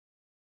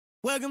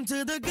Welcome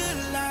to the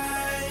good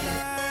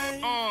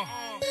life.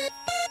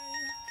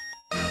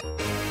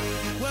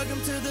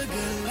 Welcome to the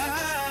good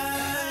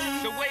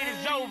life. The wait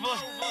is over.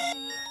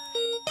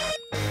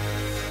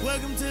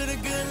 Welcome to the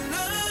good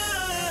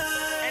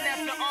life. And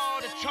after all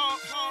the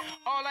talk,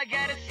 all I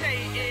gotta say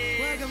is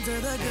Welcome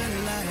to the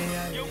good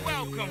life. you're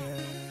welcome.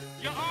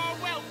 You're all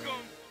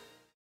welcome.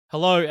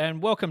 Hello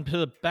and welcome to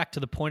the Back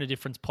to the Point of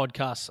Difference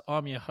podcast.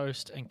 I'm your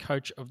host and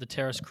coach of the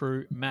Terrace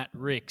crew, Matt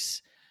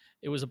Ricks.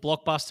 It was a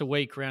blockbuster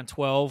week, round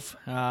 12.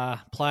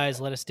 Players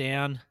let us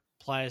down,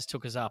 players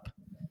took us up.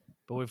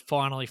 But we've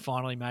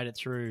finally made it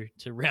through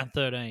to round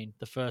 13,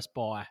 the first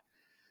bye.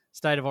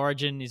 State of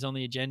Origin is on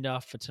the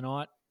agenda for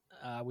tonight.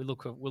 We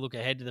look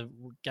ahead to the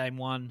game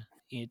one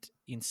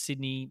in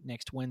Sydney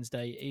next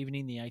Wednesday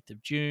evening, the 8th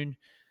of June.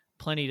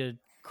 Plenty to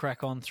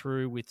crack on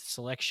through with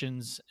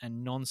selections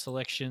and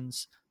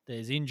non-selections.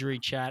 There's injury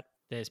chat.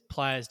 There's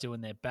players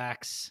doing their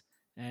backs.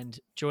 And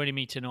joining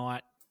me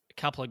tonight, a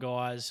couple of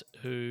guys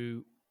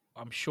who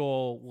I'm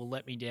sure will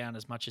let me down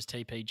as much as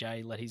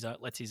TPJ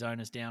lets his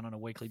owners down on a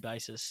weekly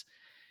basis.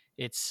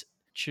 It's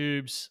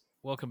Tubes.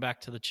 Welcome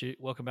back to the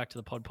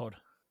pod.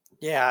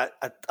 Yeah,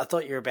 I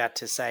thought you were about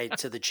to say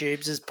to the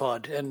Tubes'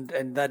 pod,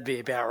 and that'd be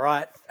about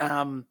right.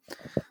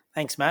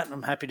 Thanks, Matt.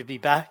 I'm happy to be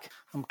back.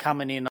 I'm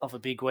coming in off a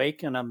big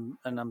week, and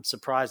I'm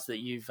surprised that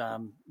you've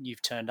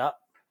turned up.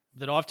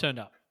 That I've turned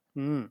up.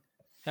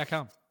 How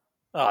come?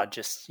 Oh,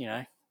 just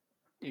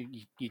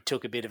you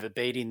took a bit of a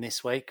beating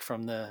this week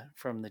from the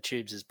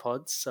Tubes'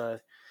 pods. So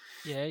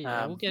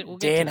Yeah. We'll get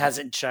Dan to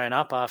hasn't shown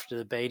up after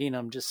the beating.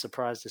 I'm just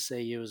surprised to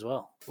see you as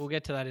well. We'll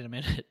get to that in a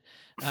minute.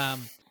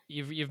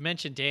 You've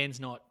mentioned Dan's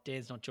not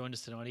joined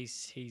us tonight.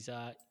 He's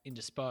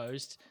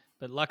indisposed,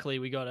 but luckily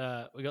we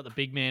got the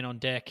big man on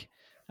deck.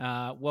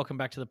 Welcome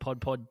back to the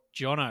pod,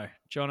 Jono.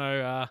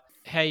 Jono,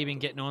 how you been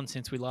getting on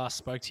since we last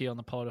spoke to you on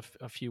the pod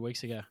a few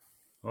weeks ago?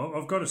 Well,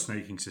 I've got a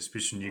sneaking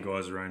suspicion you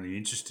guys are only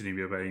interested in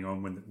me being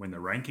on when the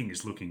ranking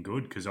is looking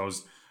good, because I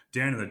was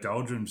down in the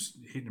doldrums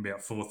hitting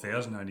about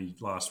 4,000 only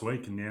last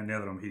week, and now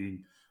that I'm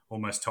hitting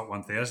almost top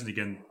 1,000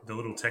 again, the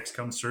little text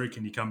comes through,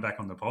 can you come back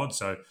on the pod?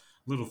 So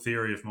little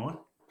theory of mine.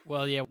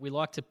 Well, yeah, we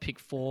like to pick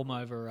form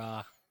over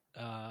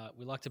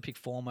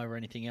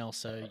anything else.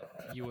 So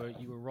you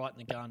were right in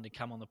the gun to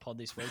come on the pod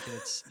this week,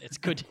 and it's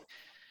good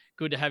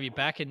to have you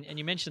back. And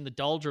you mentioned the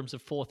doldrums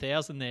of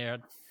 4,000 there.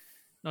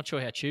 Not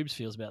sure how Tubes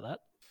feels about that.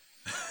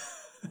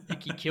 I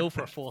think you kill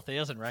for a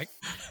 4,000 rank.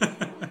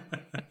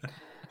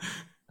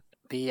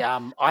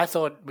 I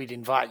thought we'd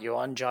invite you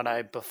on,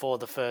 Jono, before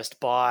the first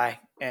bye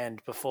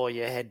and before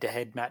your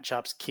head-to-head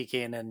matchups kick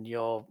in and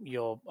your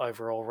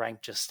overall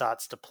rank just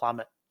starts to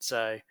plummet.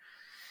 So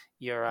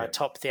your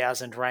top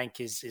 1,000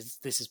 rank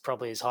is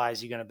probably as high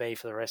as you're going to be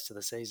for the rest of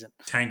the season.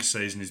 Tank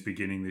season is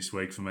beginning this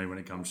week for me when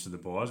it comes to the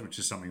buys, which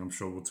is something I'm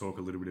sure we'll talk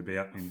a little bit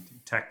about in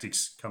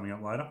tactics coming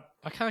up later.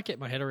 I can't get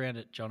my head around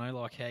it, Jono,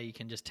 like how you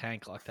can just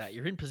tank like that.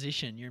 You're in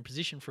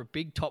position for a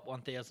big top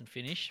 1,000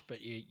 finish,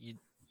 but you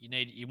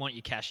want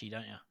your cashy,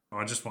 don't you?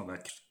 I just want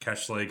that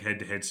cash league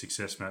head-to-head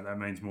success, Matt. That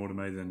means more to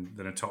me than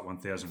a top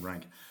 1,000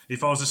 rank.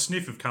 If I was a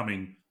sniff of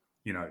coming,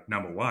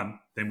 number one,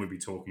 then we'd be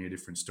talking a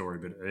different story.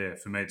 But yeah,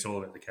 for me, it's all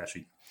about the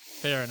cashy.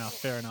 Fair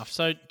enough.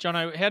 So,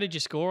 Jono, how did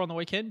you score on the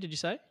weekend, did you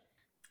say?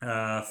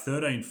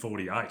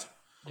 1348.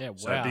 Yeah, wow.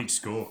 So big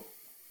score.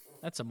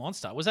 That's a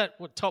monster. Was that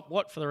top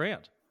for the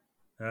round?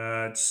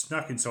 It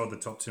snuck inside the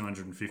top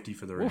 250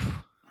 for the round. Oof.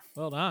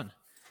 Well done.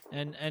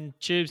 And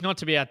Tubes, not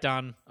to be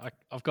outdone,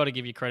 I've got to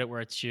give you credit where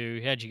it's due.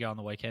 How'd you go on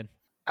the weekend?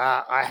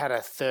 I had a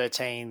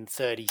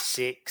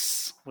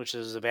 1336, which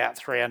is about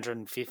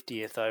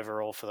 350th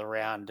overall for the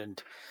round,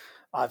 and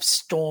I've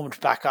stormed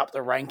back up the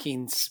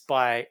rankings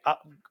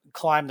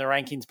climbed the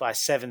rankings by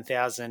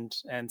 7,000,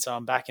 and so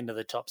I'm back into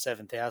the top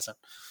 7,000.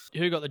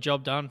 Who got the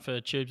job done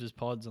for Tubes'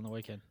 pods on the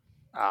weekend?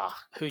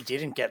 Who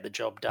didn't get the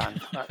job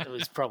done? It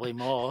was probably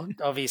more.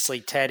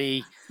 Obviously,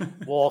 Teddy,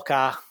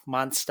 Walker,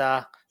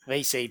 Munster,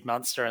 VC'd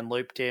Munster and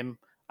looped him.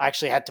 I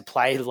actually had to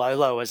play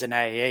Lolo as an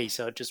AE,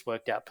 so it just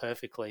worked out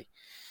perfectly.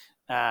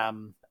 I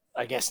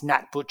guess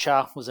Nat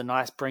Butcher was a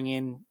nice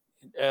bring-in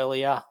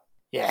earlier.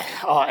 Yeah.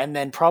 Oh, and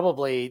then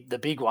probably the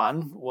big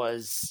one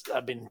was,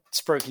 I've been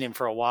spruiking him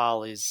for a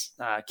while, is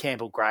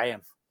Campbell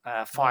Graham.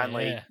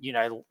 Finally,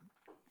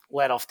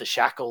 let off the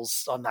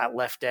shackles on that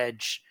left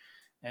edge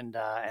and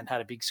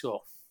had a big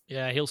score.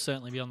 Yeah, he'll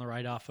certainly be on the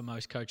radar for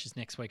most coaches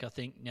next week, I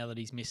think, now that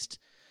he's missed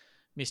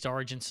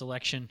Origin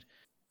selection.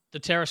 The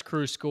Terrace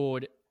crew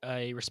scored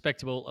a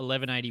respectable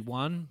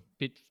 1181,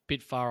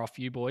 bit far off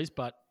you boys,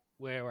 but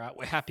we're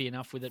happy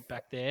enough with it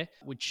back there,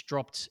 which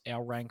dropped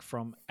our rank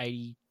from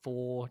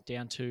 84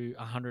 down to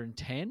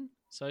 110.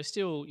 So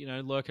still,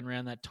 lurking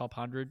around that top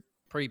 100.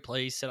 Pretty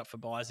pleased. Set up for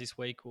buys this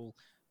week. We'll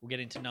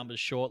get into numbers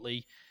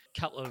shortly.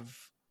 It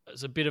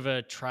was a bit of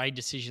a trade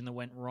decision that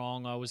went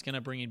wrong. I was going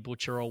to bring in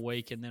Butcher all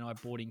week, and then I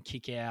bought in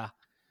Kickout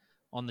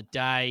on the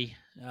day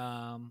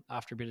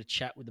after a bit of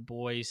chat with the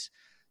boys.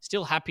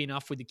 Still happy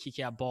enough with the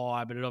Kickout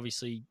buy, but it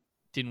obviously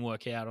didn't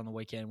work out on the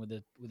weekend with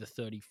a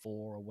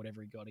 34 or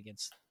whatever he got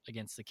against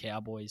the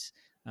Cowboys.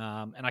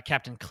 And I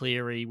captained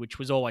Cleary, which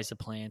was always the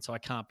plan, so I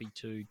can't be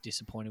too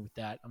disappointed with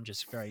that. I'm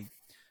just very,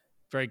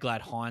 very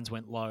glad Hines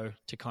went low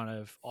to kind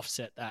of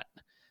offset that.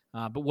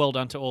 But well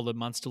done to all the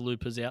Munster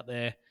loopers out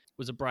there. It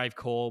was a brave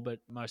call, but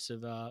most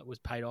of it was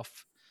paid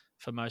off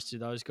for most of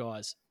those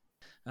guys.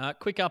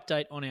 Quick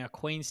update on our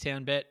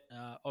Queenstown bet.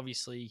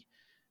 Obviously,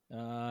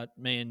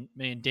 me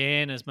and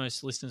Dan, as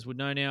most listeners would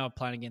know now, are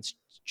playing against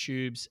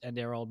Tubes and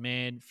our old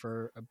man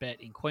for a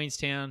bet in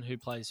Queenstown,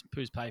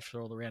 who's paid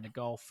for all the round of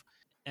golf.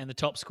 And the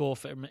top score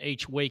from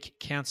each week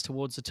counts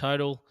towards the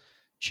total.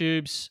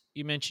 Tubes,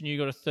 you mentioned you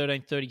got a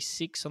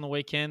 13.36 on the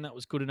weekend. That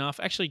was good enough.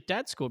 Actually,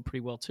 Dad scored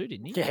pretty well too,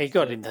 didn't he? Yeah, he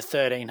got in the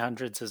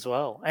 1300s as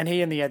well. And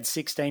he only had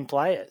 16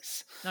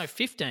 players. No,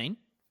 15.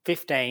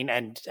 15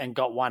 and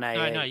got one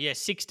AE. No, yeah,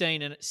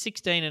 16 and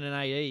an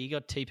AE. He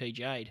got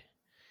TPJ'd.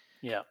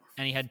 Yeah.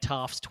 And he had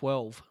Taft's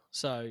 12.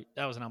 So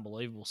that was an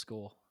unbelievable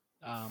score.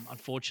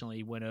 Unfortunately,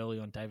 he went early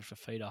on David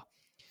Fafita,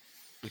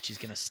 which is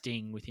going to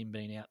sting with him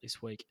being out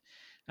this week.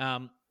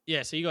 So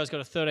you guys got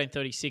a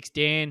 13.36.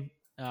 Dan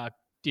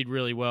did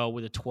really well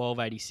with a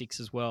 12.86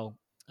 as well.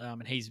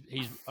 And he's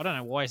I don't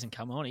know why he hasn't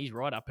come on. He's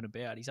right up and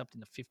about. He's up in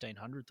the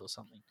 1500th or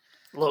something.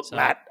 Look,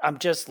 Matt, I'm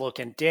just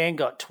looking. Dan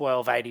got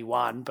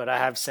 12.81, but I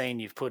have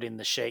seen you've put in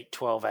the sheet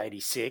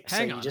 12.86.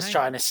 So you're just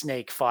trying to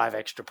sneak 5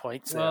 extra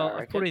points there. Well,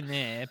 I put in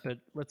there, but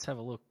let's have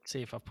a look,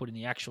 see if I've put in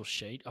the actual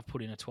sheet. I've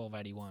put in a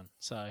 12.81.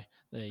 So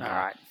there you go.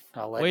 All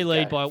right. We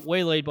lead by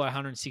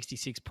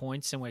 166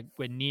 points, and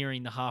we're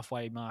nearing the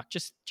halfway mark.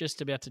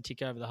 Just about to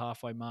tick over the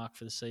halfway mark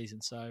for the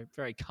season. So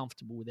very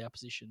comfortable with our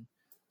position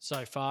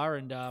so far.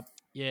 And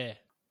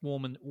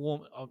warm.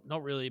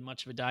 Not really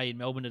much of a day in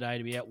Melbourne today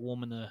to be out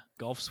warming the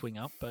golf swing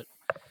up, but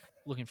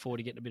looking forward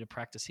to getting a bit of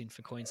practice in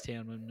for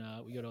Queenstown when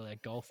we got all our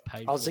golf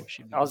paid I was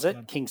for.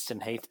 at Kingston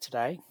Heath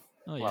today.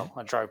 Oh, yeah. Well,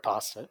 I drove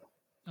past it.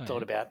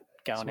 Thought about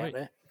going out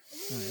there.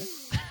 Oh,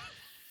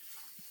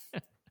 yeah.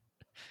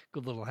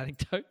 Good little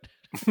anecdote.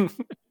 Drove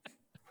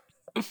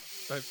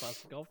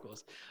past the golf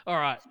course. All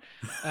right.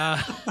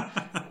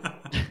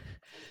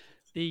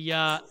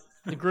 The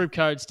group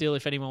code still,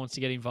 if anyone wants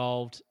to get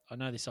involved, I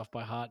know this off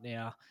by heart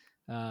now.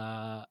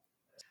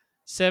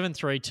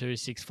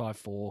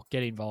 732654.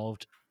 Get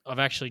involved. I've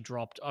actually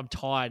dropped. I'm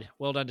tied.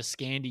 Well done to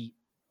Scandy,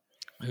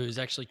 who's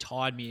actually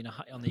tied me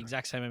on the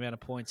exact same amount of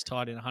points,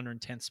 tied in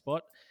 110th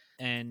spot.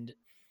 And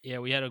yeah,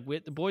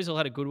 the boys all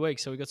had a good week,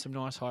 so we got some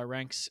nice high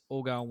ranks,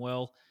 all going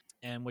well,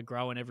 and we're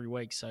growing every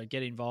week. So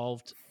get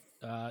involved.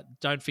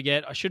 Don't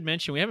forget, I should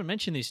mention, we haven't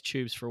mentioned these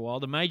Tubes for a while.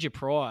 The major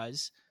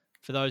prize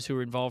for those who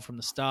were involved from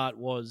the start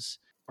was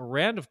a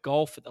round of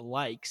golf at the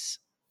Lakes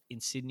in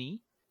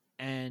Sydney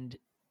and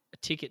a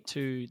ticket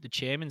to the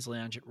Chairman's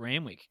Lounge at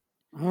Randwick.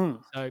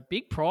 So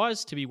big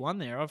prize to be won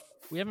there.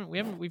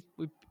 We've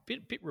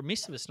bit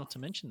remiss of us not to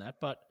mention that,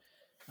 but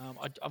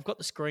I've got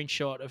the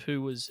screenshot of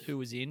who was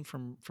in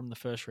from the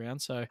first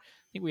round. So I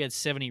think we had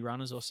 70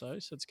 runners or so.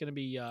 So it's going to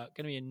be a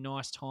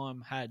nice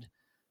time had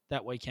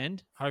that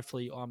weekend.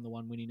 Hopefully I'm the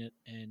one winning it,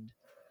 and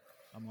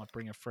I might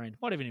bring a friend.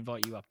 Might even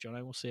invite you up,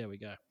 Jono. We'll see how we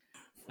go.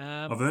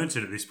 I've earned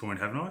it at this point,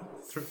 haven't I?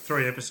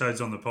 3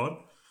 episodes on the pod.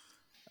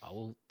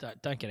 Oh, well,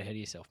 don't get ahead of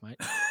yourself, mate.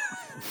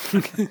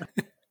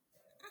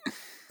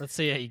 Let's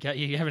see how you go.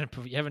 You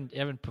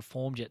haven't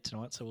performed yet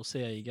tonight, so we'll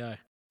see how you go.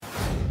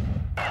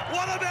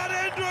 What about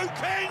Andrew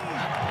King?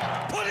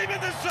 Put him in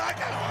the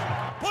circus.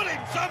 Put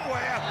him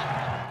somewhere.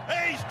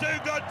 He's too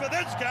good for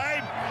this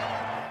game.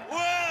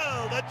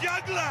 Well, the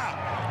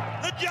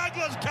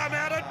juggler's come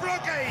out at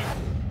Brookie.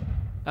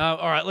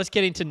 All right, let's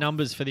get into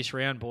numbers for this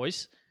round,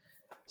 boys.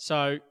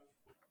 So,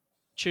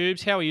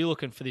 Tubes, how are you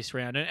looking for this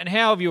round, and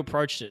how have you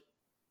approached it?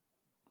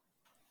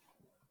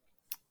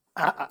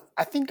 I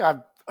think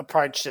I've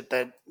approached it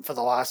that for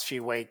the last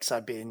few weeks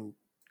I've been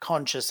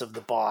conscious of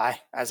the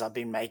buy as I've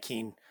been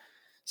making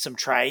some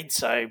trades.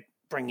 So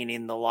bringing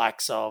in the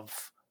likes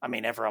of,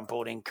 everyone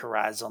bought in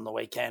Carraz on the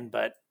weekend,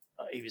 but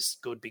he was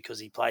good because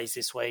he plays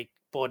this week.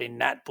 Bought in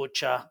Nat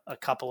Butcher a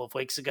couple of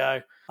weeks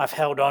ago. I've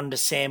held on to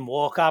Sam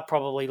Walker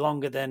probably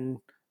longer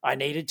than I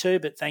needed to,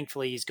 but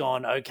thankfully he's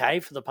gone okay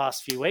for the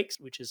past few weeks,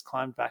 which has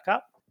climbed back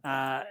up.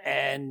 I've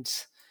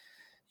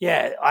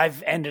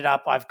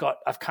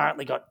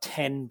currently got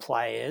 10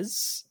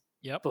 players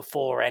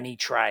before any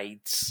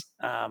trades.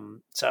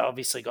 So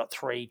obviously got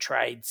 3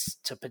 trades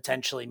to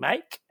potentially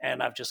make,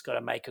 and I've just got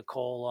to make a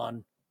call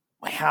on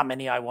how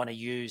many I want to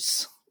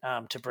use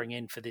to bring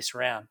in for this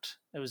round.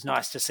 It was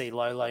nice to see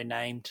Lolo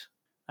named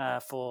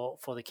for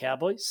the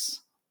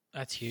Cowboys.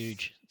 That's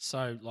huge.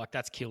 So,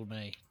 that's killed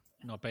me,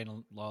 not being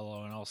a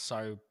Lolo, and I was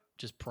so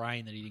just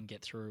praying that he didn't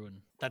get through,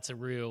 and that's a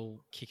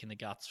real kick in the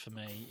guts for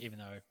me, even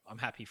though I am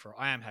happy for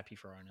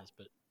owners,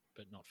 but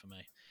not for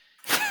me.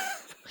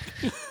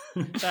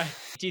 So,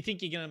 do you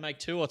think you're going to make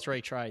 2 or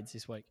 3 trades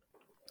this week?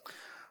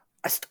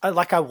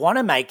 I want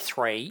to make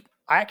 3.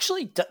 I'm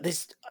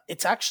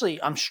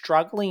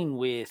struggling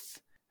with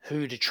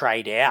who to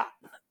trade out.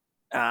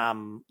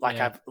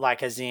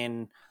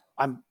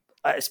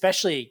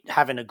 especially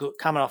coming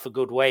off a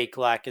good week.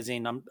 Like, as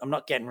in, I'm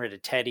not getting rid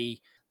of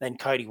Teddy. Then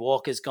Cody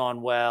Walker's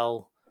gone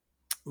well.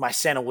 My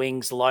centre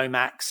wings,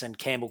 Lomax and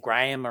Campbell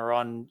Graham, are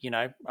on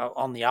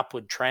the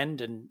upward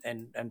trend,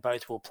 and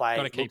both will play.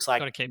 Got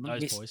to keep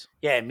those boys.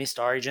 Yeah, missed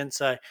Origin.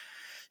 So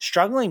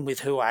struggling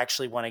with who I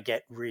actually want to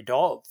get rid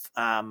of.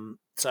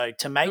 So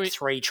to make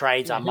 3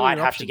 trades, I might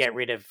have to get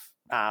rid of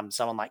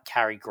someone like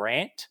Cary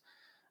Grant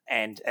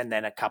and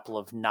then a couple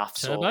of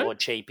nuffs or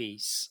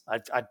cheapies.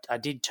 I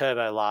did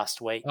Turbo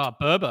last week. Oh,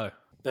 Burbo,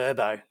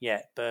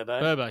 yeah,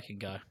 Burbo. Burbo can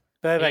go.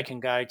 Can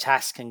go.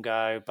 Tass can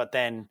go, but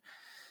then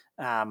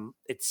I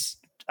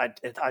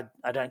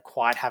don't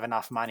quite have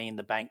enough money in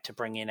the bank to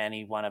bring in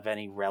anyone of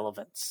any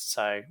relevance.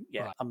 So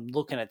yeah, right. I'm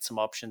looking at some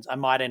options. I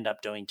might end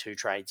up doing 2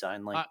 trades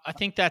only. I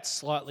think that's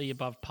slightly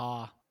above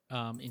par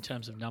in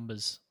terms of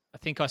numbers. I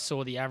think I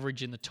saw the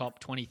average in the top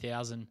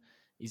 20,000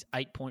 is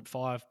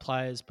 8.5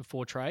 players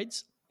before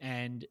trades,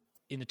 and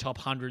in the top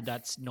 100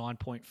 that's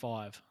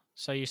 9.5.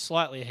 So you're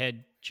slightly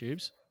ahead,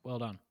 Tubes. Well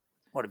done.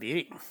 What a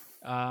beauty.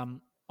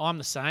 I'm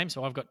the same,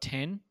 so I've got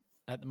 10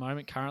 at the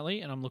moment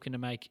currently, and I'm looking to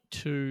make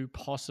 2,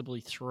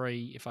 possibly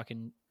 3 if I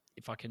can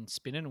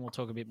spin it, and we'll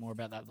talk a bit more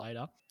about that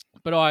later.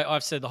 But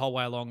I've said the whole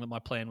way along that my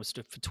plan was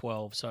for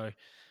 12, so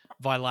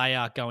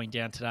Vilea going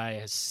down today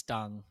has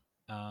stung.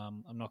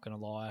 I'm not going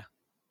to lie.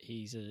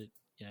 He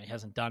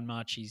hasn't done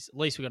much. At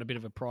least we got a bit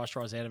of a price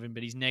rise out of him,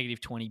 but his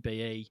negative 20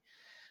 BE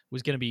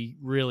was going to be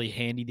really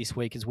handy this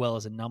week as well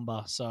as a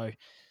number. So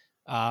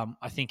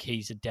I think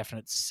he's a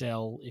definite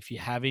sell if you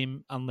have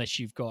him, unless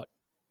you've got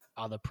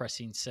other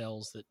pressing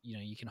sells that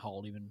you can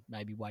hold him and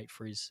maybe wait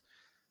for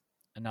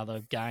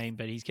another game.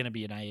 But he's going to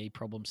be an AE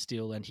problem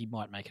still, and he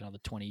might make another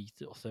 20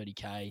 or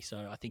 30k.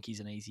 So I think he's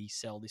an easy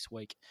sell this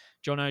week.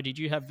 Jono, did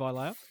you have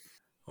Vilea?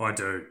 I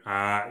do.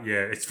 Yeah,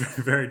 it's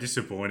very, very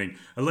disappointing.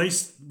 At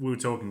least we were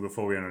talking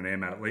before we went on air,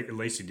 Matt. At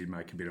least he did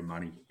make a bit of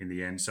money in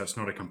the end, so it's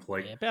not a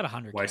complete about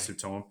 100 waste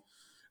of time.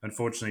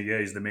 Unfortunately,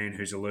 he's the man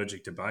who's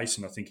allergic to base,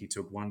 and I think he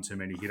took 1 too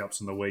many hit-ups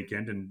on the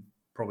weekend and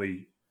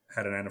probably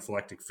had an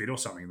anaphylactic fit or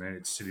something. Then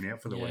it's sitting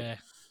out for the week.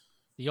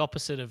 The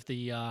opposite of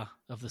the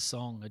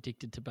song,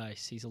 "Addicted to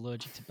Bass." He's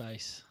allergic to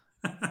bass.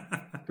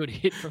 Good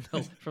hit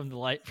from the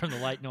late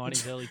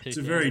 90s, early 2000s. It's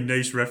a very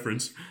niche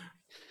reference.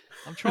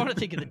 I'm trying to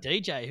think of the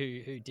DJ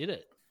who did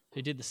it,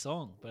 who did the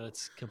song, but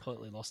it's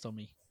completely lost on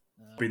me.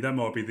 That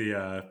might be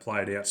the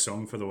played out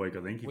song for the week.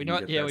 I think. We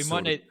might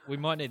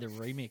need the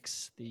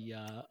remix.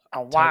 The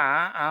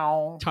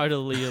wow,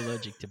 totally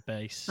allergic to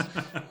bass.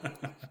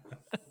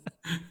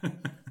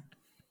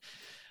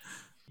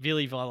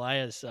 Billy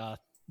Vilea's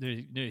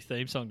new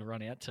theme song to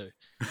run out to.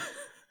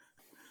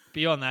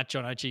 Beyond that,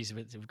 John, geez,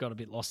 we've got a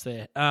bit lost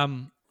there.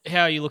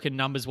 How are you looking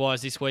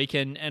numbers-wise this week?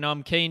 And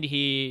I'm keen to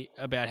hear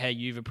about how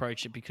you've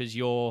approached it, because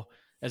you're,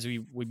 as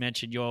we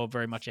mentioned, you're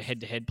very much a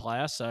head-to-head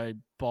player, so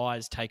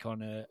buys take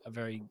on a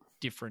very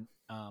different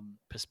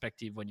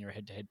perspective when you're a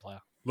head-to-head player.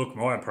 Look,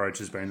 my approach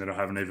has been that I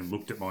haven't even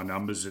looked at my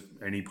numbers at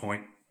any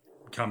point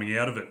coming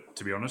out of it,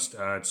 to be honest.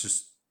 It's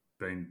just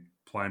been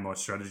playing my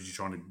strategy,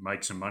 trying to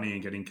make some money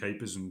and getting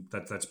keepers, and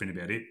that's been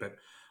about it. But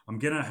I'm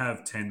going to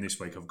have 10 this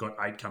week. I've got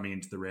 8 coming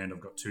into the round.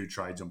 I've got 2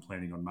 trades I'm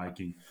planning on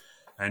making.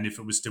 And if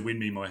it was to win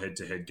me my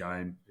head-to-head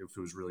game, if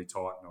it was really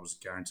tight and I was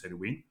guaranteed to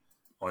win,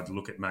 I'd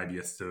look at maybe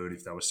a third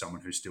if there was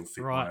someone who still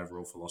fit my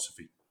overall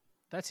philosophy.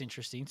 That's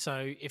interesting.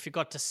 So if it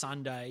got to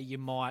Sunday, you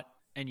might,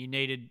 and you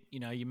needed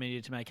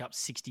to make up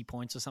 60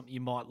 points or something,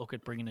 you might look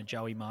at bringing a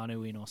Joey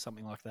Manu in or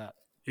something like that.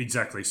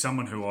 Exactly.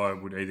 Someone who I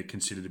would either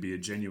consider to be a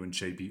genuine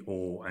cheapie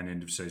or an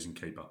end-of-season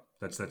keeper.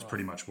 That's right.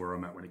 Pretty much where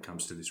I'm at when it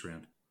comes to this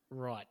round.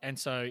 Right. And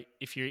so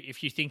if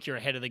you think you're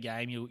ahead of the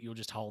game, you'll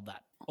just hold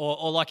that.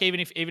 Or like even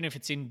if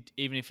it's in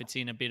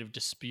a bit of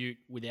dispute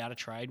without a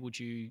trade, would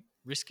you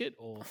risk it?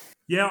 Or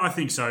yeah, I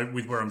think so.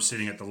 With where I'm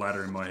sitting at the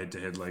ladder in my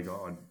head-to-head league,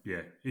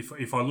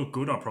 if I look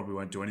good, I probably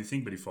won't do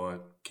anything. But if I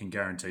can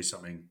guarantee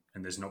something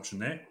and there's an option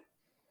there,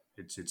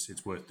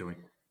 it's worth doing.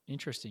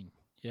 Interesting.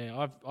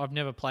 Yeah, I've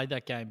never played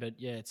that game, but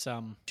yeah, it's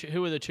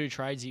who are the 2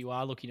 trades that you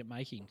are looking at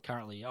making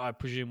currently? I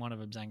presume one of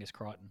them's Angus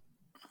Crichton.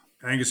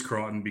 Angus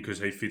Crichton, because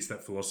he fits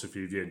that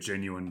philosophy of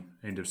genuine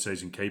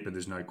end-of-season keeper.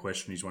 There's no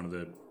question he's one of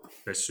the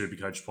best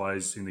Supercoach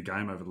players in the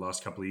game over the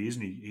last couple of years,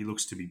 and he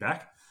looks to be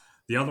back.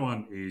 The other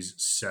one is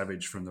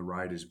Savage from the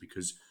Raiders,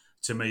 because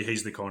to me,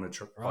 he's the kind of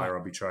player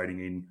I'll be trading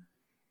in,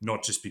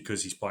 not just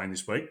because he's playing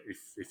this week.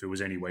 If it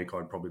was any week,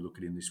 I'd probably look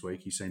at him this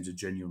week. He seems a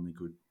genuinely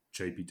good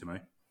cheapie to me.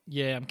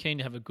 Yeah, I'm keen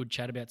to have a good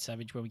chat about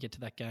Savage when we get to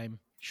that game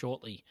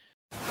shortly.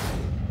 Send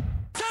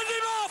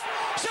him off!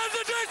 Send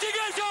the dressing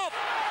gate off!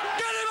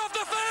 Get him off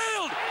the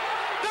field!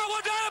 That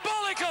was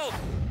diabolical!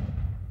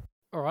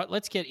 All right,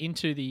 let's get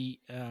into the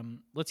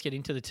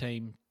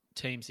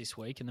teams this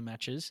week and the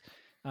matches.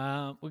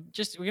 We're going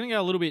to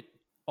go a little bit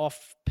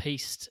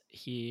off-piste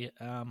here.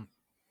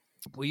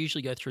 We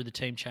usually go through the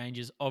team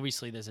changes.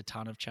 Obviously, there's a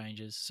ton of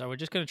changes. So we're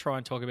just going to try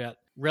and talk about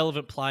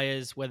relevant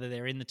players, whether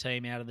they're in the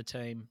team, out of the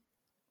team,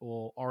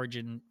 or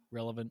Origin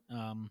relevant.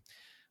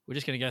 We're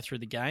just going to go through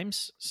the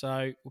games.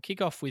 So we'll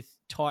kick off with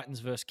Titans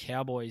versus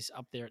Cowboys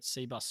up there at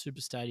Seabus Super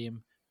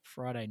Stadium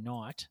Friday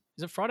night.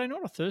 Is it Friday night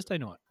or Thursday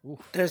night? Oof.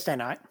 Thursday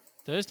night.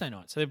 Thursday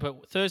night. So they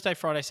put Thursday,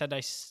 Friday,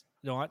 Saturday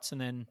nights, and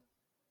then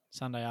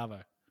Sunday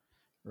arvo.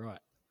 Right.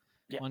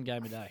 Yep. One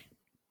game a day.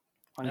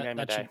 One game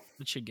a day.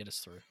 That should get us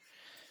through.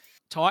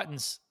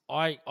 Titans,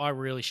 I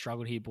really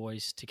struggled here,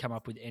 boys, to come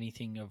up with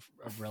anything of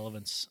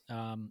relevance.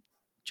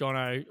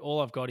 Jono, all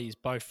I've got is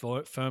Bo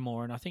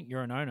Fermor, and I think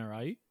you're an owner,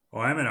 are you?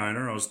 I am an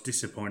owner. I was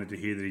disappointed to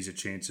hear that he's a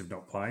chance of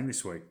not playing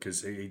this week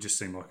because he just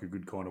seemed like a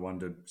good kind of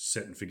one to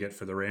set and forget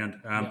for the round.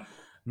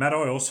 Matt,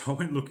 I also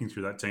went looking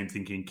through that team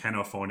thinking, can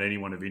I find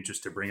anyone of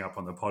interest to bring up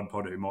on the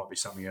pod who might be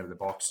something out of the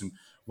box, and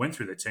went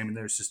through that team and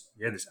there's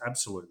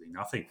absolutely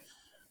nothing.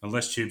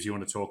 Unless, Chibs, you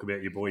want to talk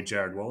about your boy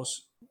Jared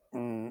Wallace?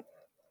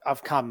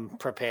 I've come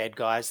prepared,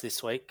 guys,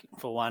 this week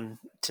for one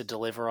to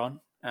deliver on.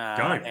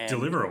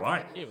 Deliver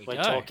away. Here we We're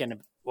go. talking.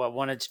 Well, I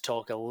wanted to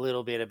talk a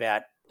little bit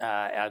about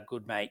our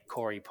good mate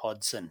Corey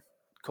Thompson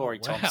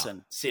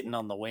sitting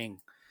on the wing.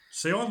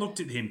 See, I looked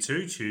at him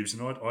too, Tubes,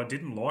 and I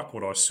didn't like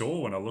what I saw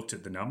when I looked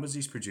at the numbers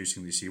he's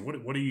producing this year.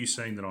 What are you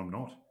seeing that I'm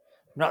not?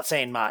 I'm not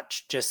saying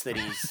much, just that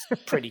he's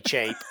pretty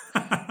cheap.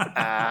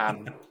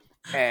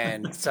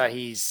 And so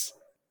he's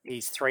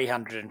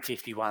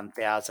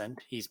 351,000.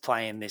 He's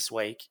playing this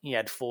week. He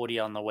had 40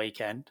 on the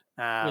weekend.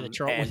 With a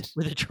try.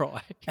 With a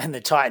try. And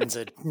the Titans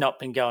had not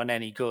been going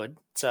any good.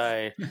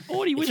 So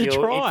 40 with a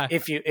try.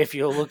 If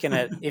you're looking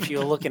at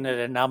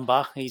a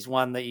number, he's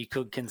one that you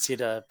could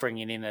consider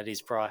bringing in at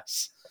his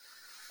price.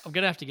 I'm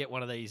gonna have to get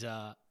one of those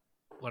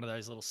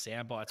little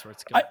sound bites where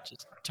it's got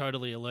just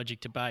totally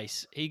allergic to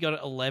base. He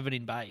got 11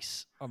 in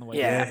base on the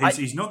weekend. Yeah,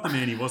 he's not the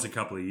man he was a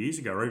couple of years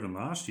ago or even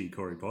last year,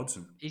 Corey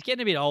Podson. He's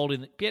getting a bit old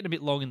getting a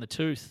bit long in the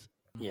tooth.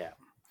 Yeah.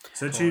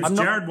 So, Tubes,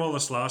 Jared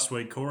Wallace last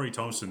week, Corey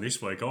Thompson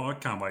this week. I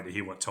can't wait to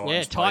hear what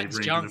Titans Titans bring to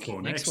the junk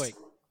floor next week.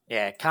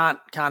 Yeah, can't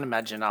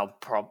imagine I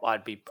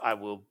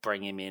will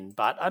bring him in.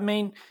 But I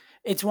mean,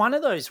 it's one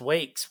of those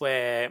weeks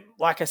where,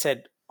 like I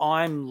said,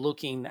 I'm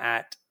looking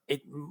at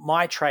it.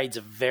 My trades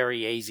are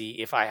very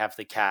easy if I have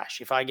the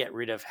cash. If I get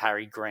rid of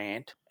Harry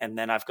Grant and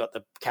then I've got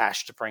the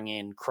cash to bring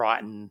in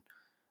Crichton,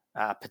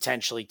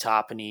 potentially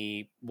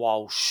Tarpany,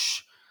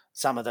 Walsh,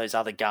 some of those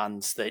other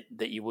guns that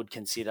you would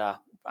consider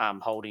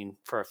holding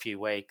for a few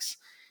weeks.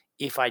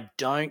 If I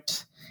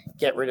don't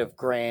get rid of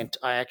Grant,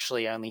 I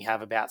actually only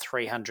have about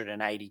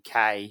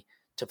 380k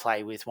to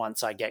play with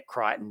once I get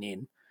Crichton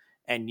in.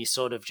 And you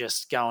sort of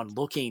just go and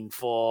looking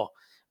for,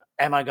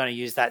 am I going to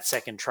use that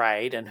second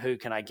trade and who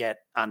can I get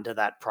under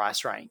that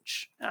price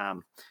range?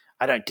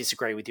 I don't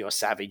disagree with your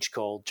savage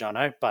call,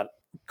 Jono, but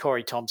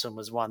Corey Thompson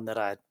was one that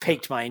I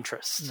piqued my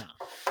interest.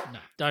 No,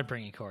 don't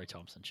bring in Corey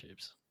Thompson,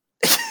 Tubes.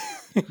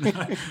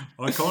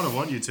 I kind of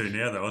want you to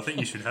now, though. I think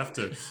you should have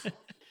to.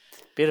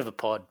 Bit of a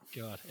pod.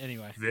 God,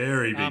 anyway.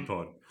 Very big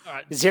pod. All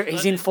right.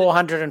 He's in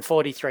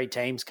 443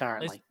 teams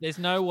currently. There's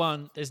no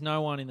one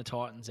in the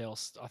Titans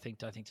else, I think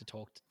to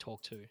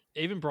talk to.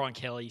 Even Brian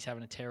Kelly's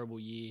having a terrible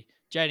year.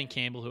 Jaden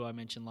Campbell, who I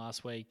mentioned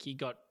last week, he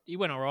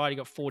went all right. He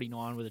got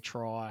 49 with a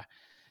try.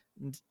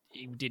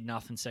 He did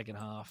nothing second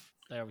half.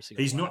 They obviously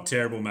he's not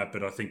terrible, Matt,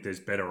 but I think there's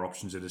better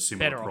options at a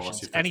similar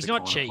price. And he's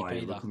not cheap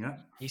either.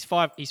 He's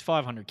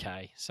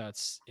 500k, so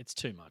it's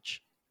too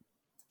much.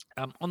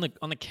 On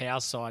the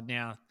Cows side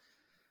now,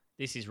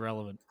 this is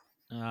relevant.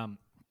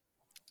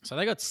 So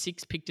they got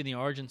 6 picked in the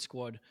Origin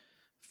squad,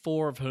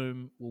 4 of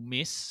whom will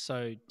miss.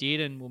 So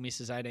Dearden will miss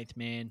his 18th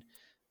man.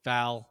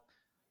 Val,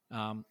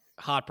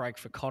 heartbreak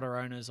for Cotter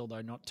owners,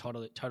 although not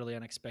totally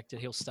unexpected.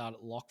 He'll start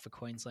at lock for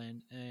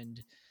Queensland.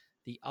 And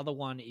the other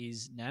one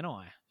is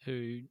Nanai,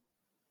 who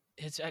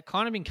has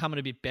kind of been coming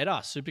a bit better,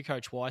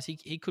 Supercoach-wise.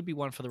 He could be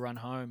one for the run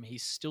home.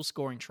 He's still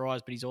scoring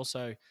tries, but he's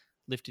also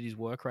lifted his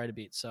work rate a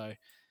bit. So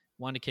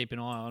one to keep an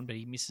eye on, but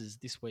he misses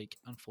this week,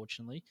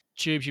 unfortunately.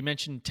 Tubes, you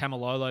mentioned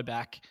Tamalolo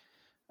back.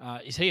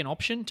 Is he an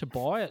option to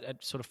buy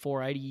at sort of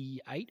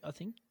 488, I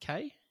think,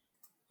 K?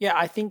 Yeah,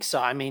 I think so.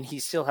 I mean, he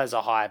still has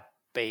a high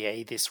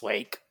BE this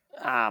week.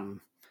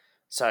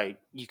 So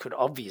you could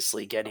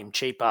obviously get him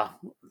cheaper,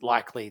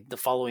 likely the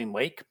following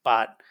week,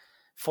 but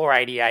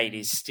 488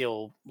 is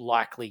still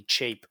likely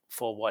cheap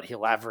for what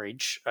he'll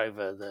average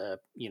over the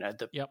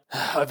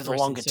over the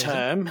longer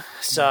term.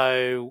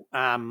 So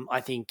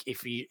I think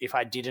if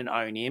I didn't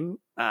own him,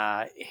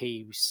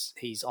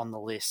 he's on the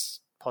list,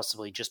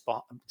 possibly just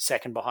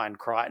second behind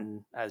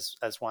Crichton as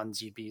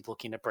ones you'd be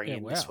looking to bring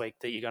in this week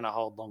that you're going to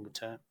hold longer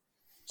term.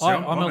 So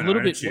I'm a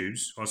little bit.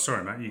 Tubes. Oh,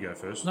 sorry, Matt, you go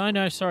first.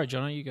 No, sorry,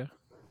 Jono, you go.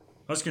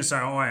 I was going to say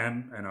I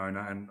am an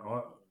owner, and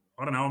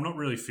I don't know. I'm not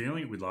really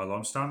feeling it with Lolo.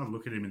 I'm starting to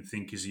look at him and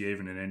think, is he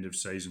even an end of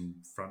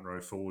season front row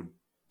forward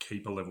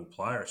keeper level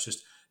player? It's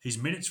just his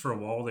minutes for a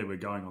while they were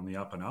going on the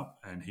up and up,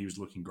 and he was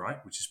looking great,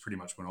 which is pretty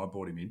much when I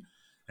bought him in.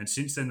 And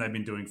since then, they've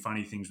been doing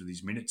funny things with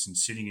his minutes and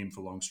sitting him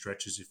for long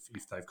stretches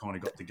if they've kind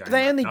of got the game.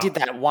 They only did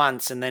that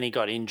once, and then he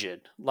got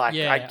injured.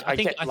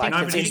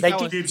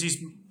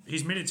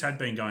 His minutes had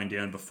been going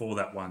down before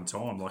that one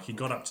time. Like, he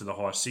got up to the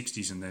high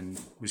 60s and then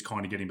was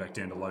kind of getting back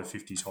down to low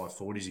 50s, high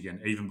 40s again,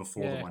 even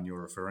before the one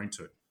you're referring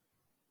to.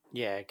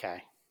 Yeah,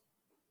 okay.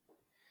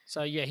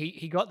 So, yeah,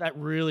 he got that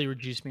really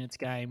reduced minutes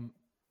game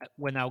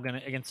when they were going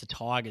to against the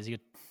Tigers. He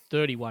got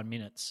 31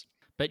 minutes.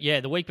 But yeah,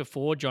 the week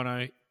before,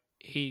 Jono,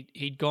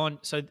 he'd gone.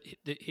 So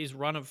his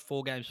run of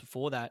 4 games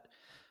before that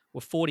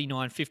were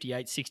 49,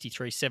 58,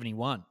 63,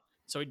 71.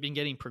 So he'd been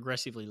getting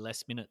progressively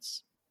less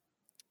minutes.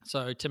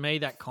 So to me,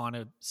 that kind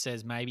of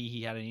says maybe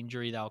he had an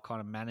injury they were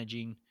kind of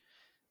managing.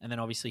 And then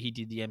obviously he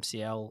did the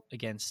MCL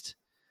against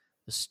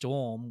the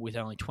Storm with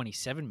only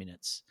 27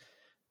 minutes.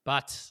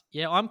 But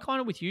yeah, I'm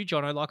kind of with you,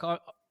 Jono. Like I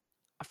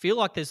feel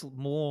like there's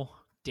more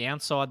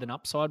downside than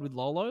upside with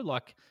Lolo.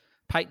 Like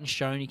Peyton's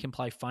shown he can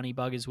play funny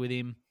buggers with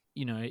him.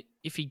 You know,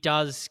 if he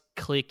does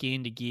click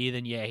into gear,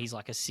 then yeah, he's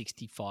like a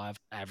 65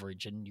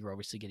 average, and you're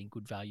obviously getting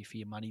good value for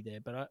your money there.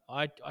 But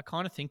I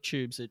kind of think,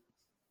 Tubes, that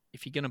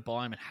if you're going to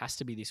buy him, it has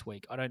to be this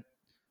week. I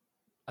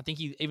think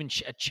he even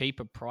a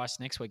cheaper price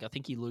next week. I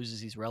think he loses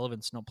his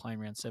relevance not playing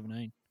round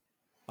 17.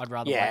 I'd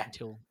rather wait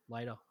until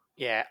later.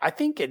 Yeah, I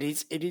think it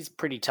is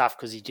pretty tough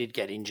because he did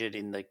get injured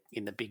in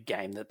the big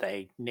game that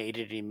they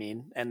needed him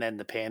in, and then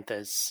the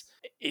Panthers.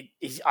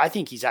 I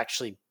think he's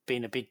actually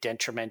been a bit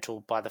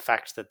detrimental by the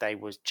fact that they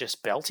were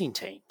just belting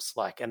teams,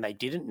 and they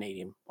didn't need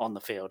him on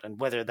the field, and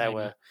whether they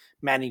were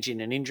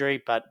managing an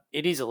injury, but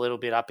it is a little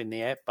bit up in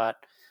the air. But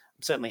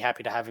I'm certainly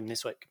happy to have him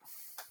this week.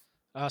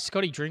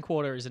 Scotty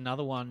Drinkwater is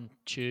another one,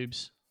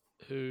 Tubes,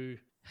 who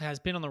has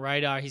been on the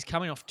radar. He's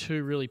coming off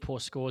 2 really poor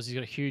scores. He's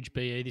got a huge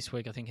BE this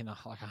week, I think in the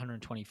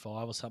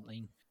 125 or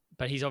something.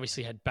 But he's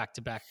obviously had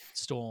back-to-back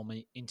Storm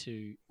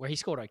into where he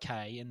scored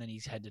okay, and then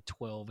he's had to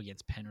 12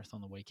 against Penrith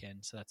on the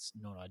weekend, so that's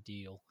not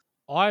ideal.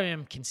 I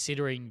am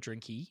considering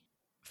Drinky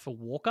for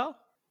Walker,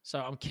 so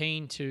I'm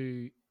keen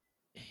to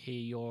hear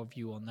your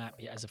view on that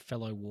as a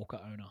fellow Walker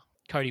owner.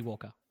 Cody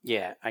Walker.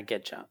 Yeah, I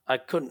get you. I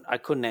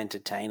couldn't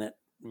entertain it,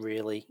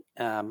 really.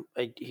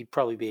 He'd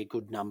probably be a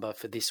good number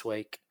for this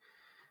week.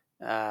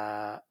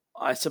 I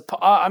suppose.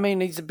 I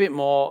mean, he's a bit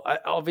more.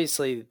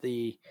 Obviously,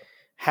 the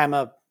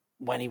hammer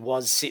when he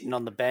was sitting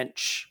on the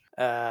bench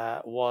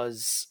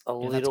was a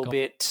little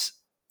bit.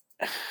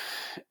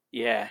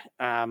 Yeah.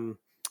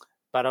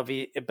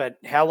 But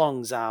how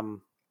long's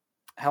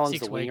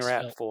the winger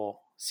out for?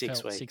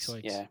 6 weeks. 6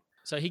 weeks. Yeah.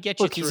 So he gets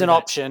you. Look, he's an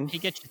option. He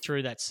gets you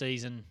through that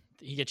season.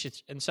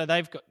 And so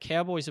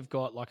Cowboys have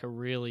got like a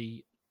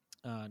really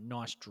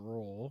nice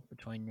draw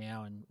between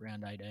now and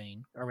round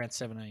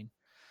 17.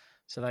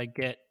 So they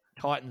get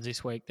Titans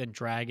this week, then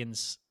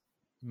Dragons,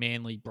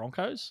 Manly,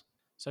 Broncos.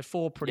 So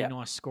 4 pretty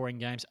nice scoring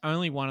games.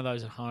 Only one of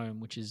those at home,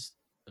 which is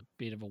a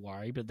bit of a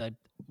worry. But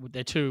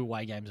they're 2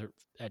 away games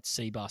at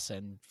Seabus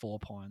and Four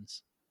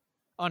Pines.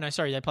 Oh, no,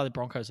 sorry. They play the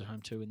Broncos at home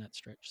too in that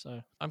stretch.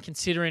 So I'm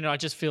considering it. I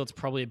just feel it's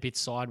probably a bit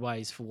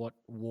sideways for what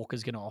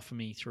Walker's going to offer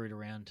me through to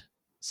round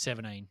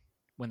 17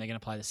 when they're going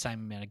to play the same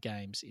amount of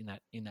games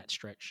in that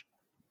stretch.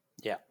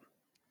 Yeah.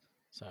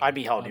 So I'd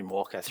be holding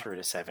Walker through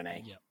to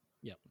 17. Yeah.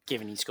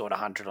 Given he scored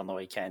 100 on the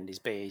weekend, his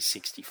BE is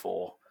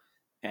 64,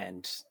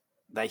 and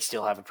they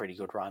still have a pretty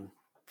good run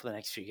for the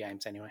next few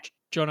games anyway.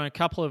 Jono, a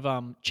couple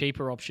of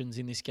cheaper options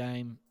in this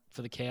game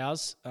for the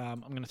Cows.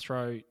 I'm going to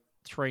throw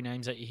 3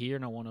 names at you here,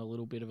 and I want a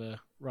little bit of a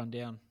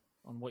rundown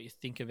on what you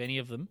think of any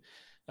of them.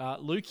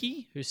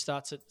 Lukey, who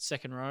starts at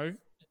second row.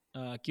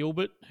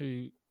 Gilbert,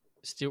 who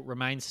still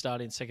remains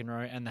starting second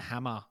row. And the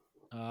Hammer,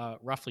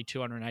 roughly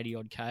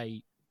 280-odd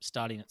K,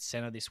 starting at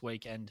centre this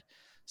week and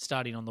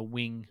starting on the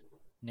wing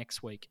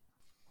next week.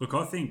 Look,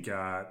 I think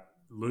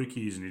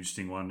Lukey is an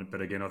interesting one,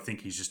 but again, I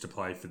think he's just a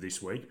play for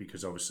this week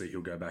because obviously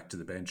he'll go back to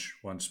the bench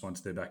once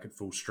they're back at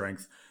full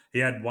strength. He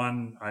had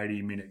one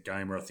 80-minute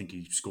game where I think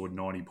he scored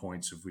 90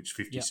 points, of which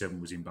 57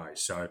 was in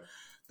base. So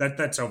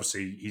that's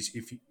obviously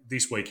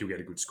this week he'll get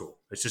a good score.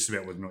 It's just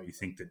about whether or not you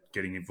think that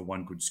getting him for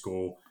one good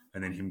score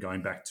and then him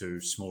going back to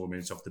smaller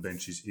minutes off the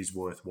bench is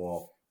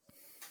worthwhile.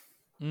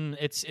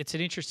 It's an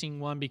interesting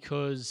one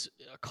because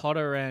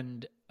Cotter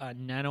and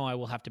Nanai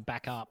will have to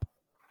back up.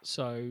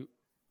 So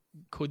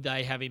could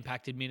they have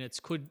impacted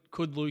minutes? Could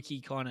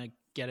Lukey kind of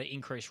get an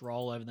increased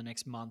role over the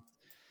next month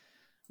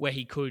where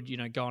he could,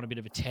 go on a bit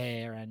of a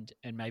tear and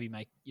maybe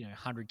make,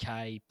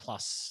 100K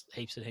plus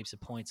heaps and heaps of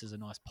points as a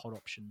nice pot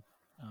option?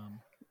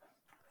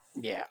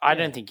 I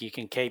don't think you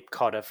can keep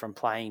Cotter from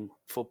playing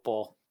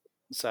football.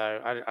 So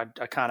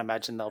I can't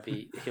imagine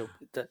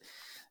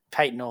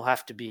Peyton will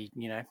have to be,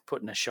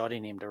 putting a shot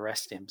in him to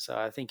rest him. So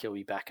I think he'll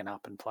be backing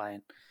up and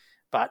playing.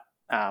 But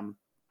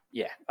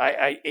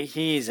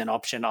he is an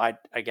option. I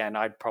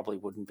probably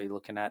wouldn't be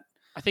looking at.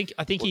 I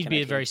think he'd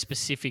be a very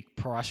specific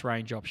price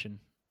range option.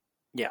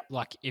 Yeah,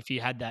 like if you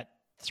had that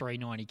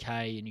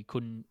 390K and you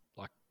couldn't,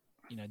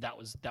 that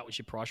was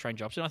your price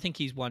range option. I think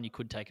he's one you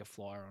could take a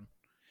flyer on.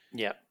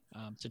 Yeah.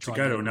 To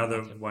go to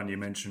another one you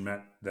mentioned,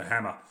 Matt, the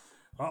Hammer.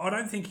 I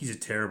don't think he's a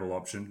terrible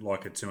option,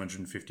 like at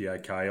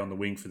 258K on the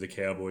wing for the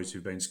Cowboys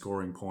who've been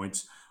scoring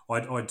points.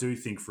 I do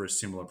think for a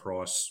similar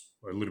price,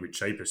 or a little bit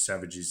cheaper,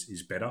 Savage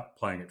is better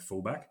playing at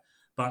fullback.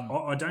 But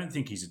I don't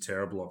think he's a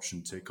terrible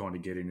option to kind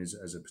of get in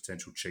as a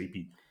potential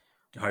cheapie.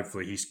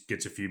 Hopefully he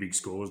gets a few big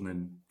scores and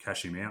then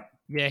cash him out.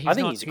 Yeah, I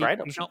think he's a great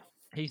option.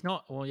 He's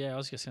not. Well, yeah, I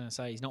was just going to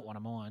say he's not one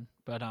of mine.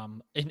 But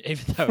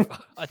even though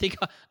I think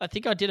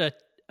I did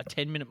a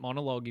 10-minute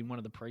monologue in one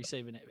of the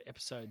preseason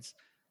episodes,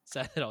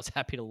 so that I was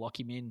happy to lock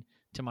him in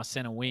to my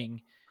centre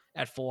wing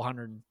at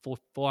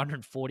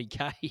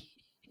 440k.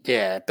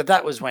 Yeah, but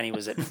that was when he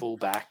was at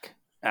fullback.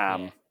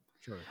 Yeah,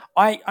 true.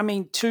 I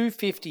mean,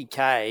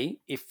 250k.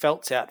 If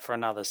Felt's out for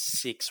another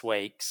 6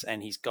 weeks,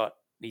 and he's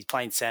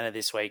playing centre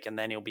this week, and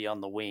then he'll be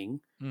on the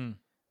wing.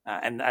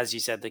 And as you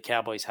said, the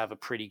Cowboys have a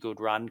pretty good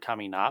run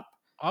coming up.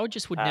 I would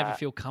never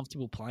feel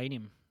comfortable playing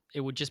him.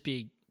 It would just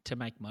be to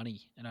make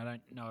money, and I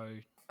don't know.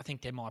 I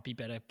think there might be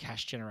better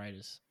cash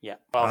generators. Yeah,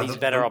 well, he's a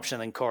better option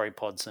than Corey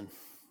Podson.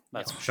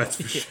 That's for sure. That's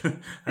for sure.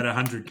 At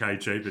 100k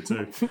cheaper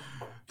too.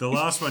 The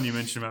last one you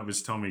mentioned about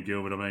was Tommy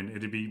Gilbert. I mean,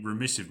 it'd be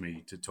remiss of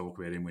me to talk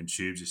about him when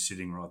Tubes is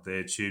sitting right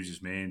there. Tubes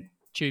is man.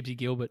 Tubesy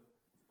Gilbert.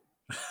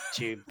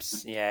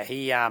 Tubes, yeah,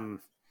 he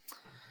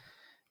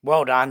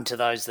well done to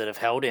those that have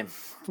held him.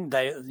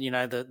 They,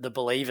 the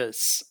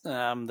believers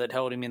that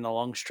held him in the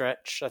long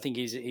stretch. I think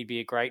he'd be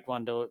a great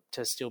one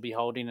to still be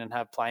holding and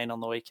have playing on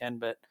the weekend,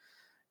 but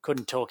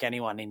couldn't talk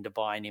anyone into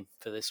buying him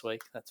for this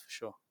week. That's for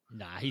sure.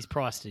 Nah, he's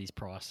priced at his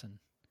price, and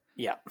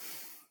yeah,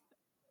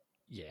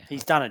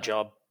 he's done a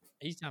job.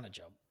 He's done a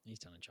job.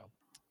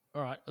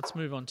 All right, let's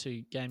move on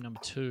to game number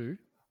 2,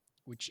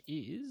 which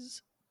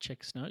is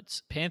checks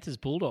notes. Panthers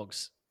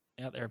Bulldogs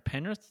out there at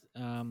Penrith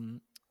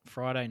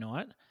Friday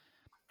night.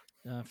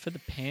 For the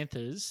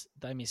Panthers,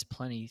 they missed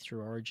plenty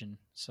through Origin.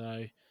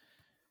 So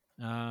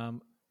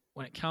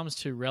when it comes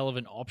to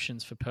relevant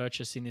options for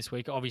purchasing this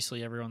week,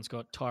 obviously everyone's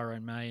got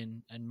Tyrone May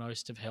and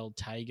most have held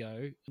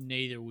Tago.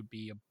 Neither would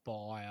be a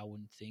buy, I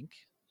wouldn't think,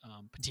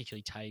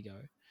 particularly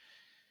Tago,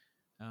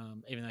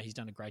 even though he's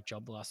done a great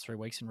job the last 3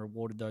 weeks and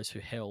rewarded those who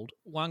held.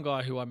 One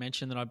guy who I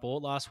mentioned that I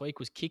bought last week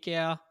was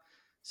Kickow.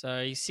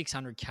 So he's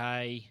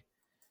 600k.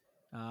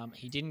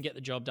 He didn't get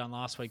the job done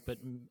last week, but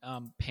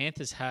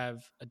Panthers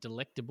have a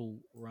delectable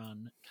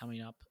run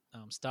coming up,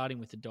 starting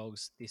with the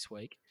Dogs this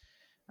week.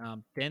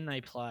 Then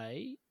they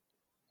play,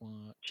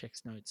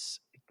 checks notes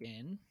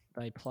again,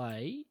 they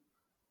play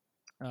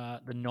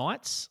the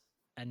Knights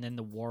and then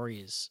the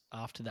Warriors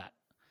after that,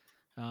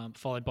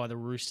 followed by the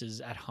Roosters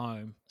at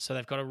home. So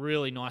they've got a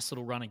really nice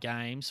little run of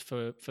games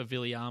for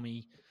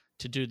Viliami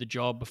to do the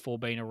job before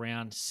being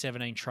around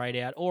 17 trade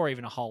out or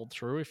even a hold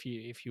through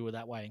if you were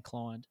that way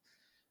inclined.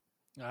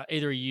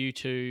 Either of you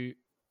two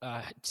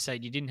say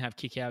you didn't have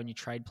Kickout in your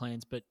trade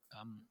plans, but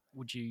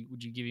would you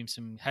give him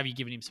some? Have you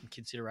given him some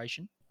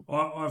consideration?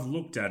 I've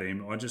looked at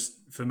him.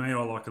 For me,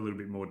 I like a little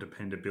bit more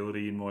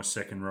dependability in my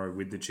second row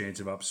with the chance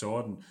of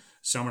upside. And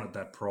someone at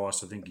that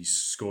price, I think he's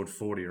scored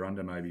 40 or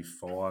under maybe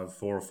 4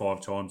 or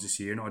 5 times this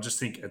year. And I just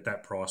think at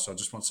that price, I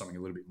just want something a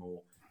little bit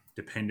more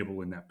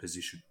dependable in that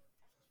position.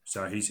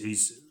 So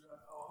he's.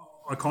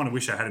 I kind of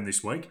wish I had him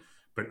this week,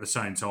 but at the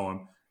same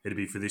time, it'd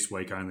be for this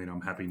week only, and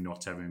I'm happy not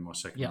to have him in my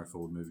second row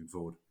forward moving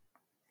forward.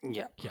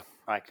 Yeah,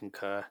 I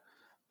concur.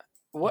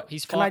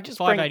 He's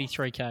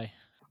 583k.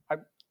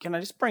 Can I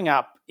just bring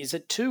up, is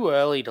it too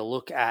early to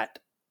look at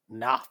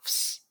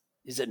Nuffs?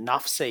 Is it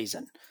Nuff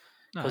season?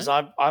 Because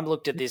I've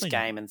looked at this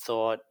game and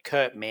thought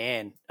Kurt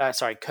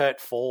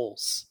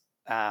Falls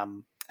at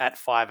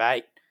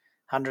 5'8",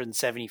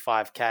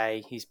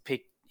 175k.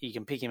 You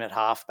can pick him at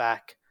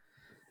halfback,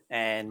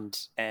 and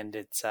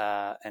it's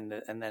and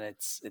then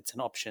it's an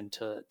option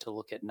to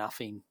look at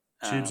Nuffing.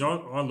 Jibs,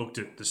 I looked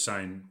at the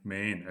same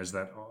man as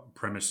that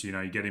premise. You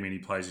get him in, he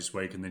plays this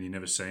week, and then you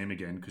never see him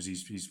again because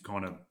he's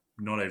kind of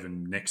not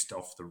even next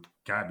off the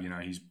cab.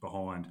 He's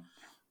behind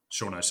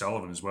Sean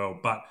O'Sullivan as well.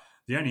 But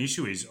the only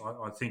issue is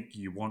I think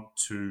you want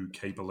to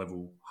keep a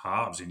level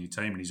halves in your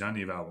team, and he's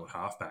only available at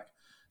halfback.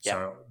 Yep.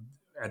 So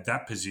at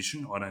that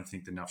position, I don't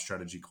think the Nuff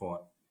strategy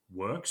quite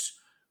works,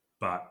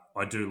 but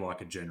I do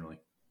like it generally.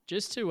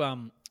 Just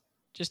to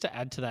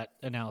add to that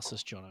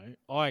analysis, Jono,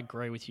 I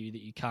agree with you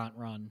that you can't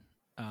run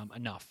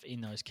enough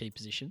in those key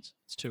positions.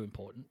 It's too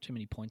important, too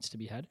many points to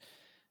be had.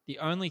 The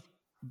only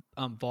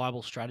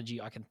viable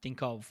strategy I can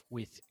think of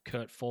with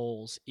Kurt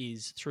Falls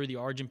is through the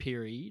Origin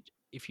period,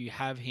 if you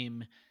have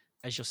him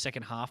as your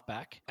second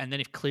halfback, and then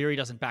if Cleary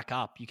doesn't back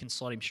up, you can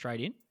slot him straight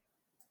in.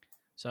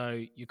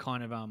 So you're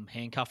kind of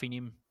handcuffing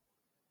him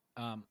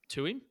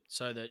to him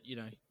so that,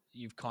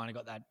 you've kind of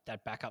got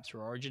that backup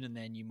through Origin, and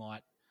then you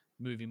might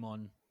move him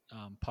on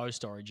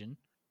post-Origin.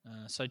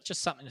 So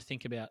just something to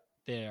think about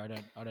there.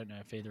 I don't know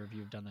if either of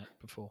you have done that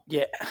before.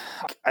 Yeah,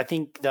 I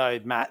think though,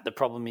 Matt, the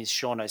problem is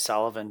Sean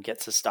O'Sullivan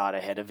gets a start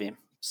ahead of him.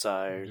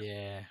 So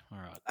yeah, all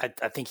right.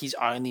 I think he's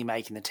only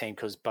making the team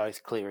because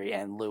both Cleary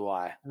and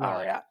Luai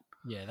are out.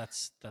 Yeah,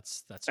 that's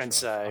and true.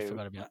 So I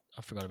forgot about.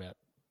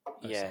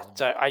 Yeah, O'Sullivan.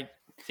 So I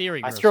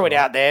threw it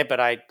out there, but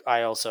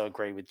I also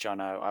agree with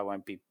Jono. I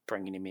won't be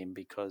bringing him in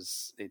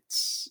because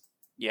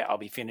I'll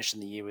be finishing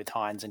the year with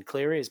Hines and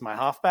Cleary as my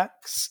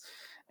halfbacks,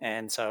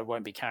 and so it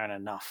won't be carrying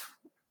enough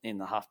in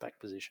the halfback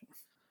position.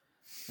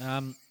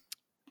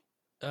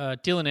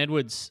 Dylan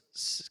Edwards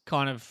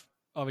kind of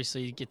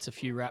obviously gets a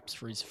few raps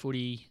for his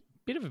footy.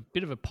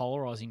 Bit of a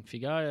polarising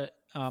figure.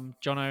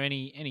 Jono,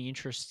 any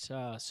interest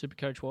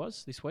Supercoach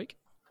wise this week?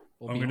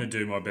 I'm going to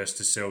do my best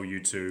to sell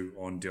you two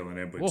on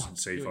Dylan Edwards and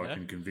see if I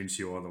can convince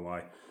you either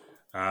way.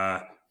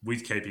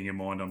 With keeping in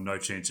mind, I'm no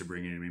chance of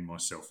bringing him in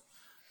myself.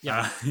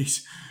 Yeah.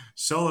 He's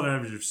solid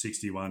average of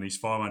 61. He's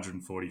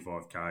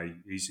 545k.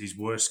 His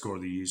worst score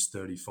of the year is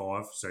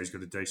 35, so he's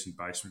got a decent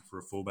basement for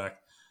a fullback.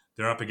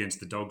 They're up against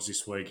the Dogs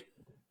this week,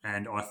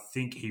 and I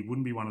think he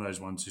wouldn't be one of those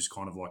ones who's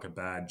kind of like a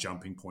bad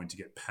jumping point to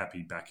get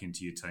Pappy back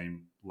into your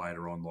team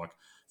later on. Like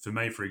for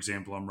me, for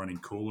example, I'm running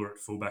Cooler at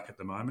fullback at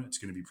the moment. It's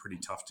going to be pretty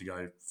tough to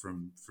go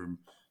from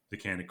the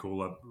can of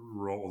Cooler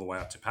all the way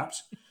up to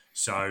Paps.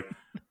 So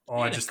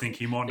I just think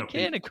he might not be...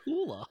 Can of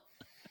Cooler?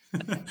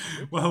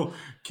 Well,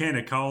 can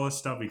of cola,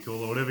 stubby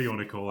cooler, whatever you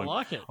want to call I him.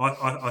 like it.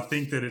 I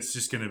think that it's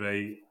just going to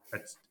be.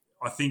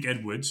 I think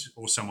Edwards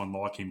or someone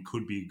like him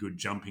could be a good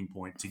jumping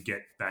point to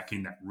get back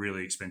in that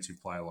really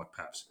expensive player like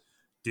Paps.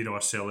 Did I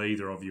sell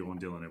either of you on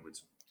Dylan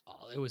Edwards?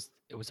 Oh, it was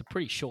a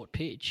pretty short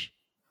pitch.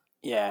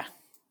 Yeah.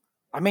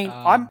 I mean,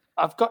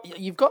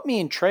 you've got me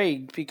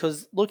intrigued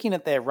because looking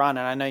at their run,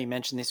 and I know you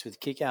mentioned this with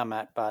Kick-Out,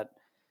 Matt, but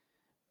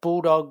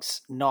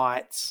Bulldogs,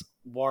 Knights,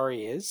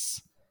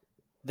 Warriors,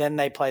 then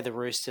they play the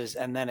Roosters,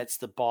 and then it's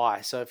the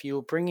bye. So if you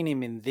were bringing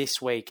him in this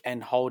week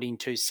and holding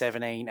to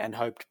 17 and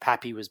hoped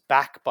Pappy was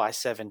back by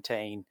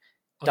 17,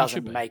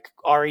 doesn't make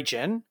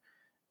Origin,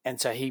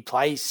 and so he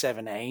plays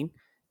 17,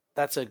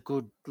 that's a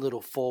good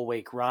little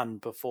 4-week run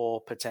before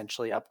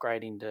potentially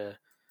upgrading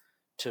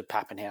to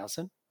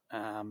Pappenhausen.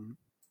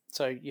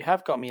 So you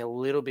have got me a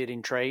little bit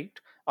intrigued.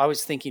 I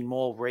was thinking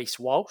more Reece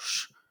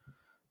Walsh,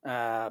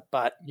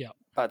 but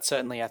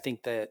certainly I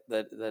think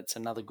that's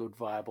another good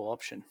viable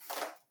option.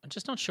 I'm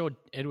just not sure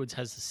Edwards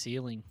has the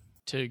ceiling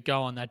to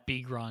go on that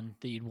big run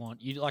that you'd want.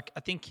 I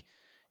think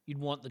you'd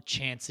want the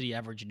chance that he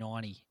averaged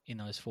 90 in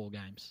those 4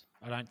 games.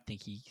 I don't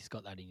think he's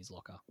got that in his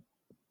locker.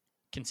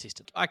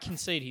 Consistent. I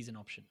concede he's an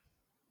option,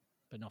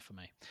 but not for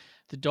me.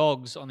 The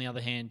Dogs, on the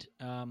other hand,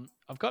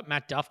 I've got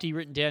Matt Duffy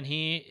written down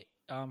here.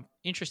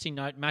 Interesting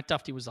note, Matt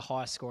Duffy was the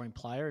highest scoring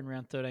player in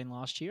round 13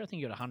 last year. I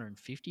think he got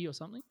 150 or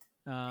something.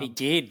 He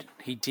did.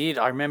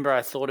 I remember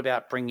I thought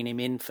about bringing him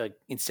in for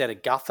instead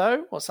of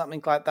Gutho or something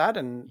like that,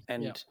 and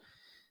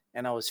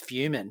I was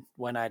fuming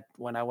when I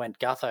went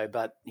Gutho,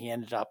 but he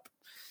ended up,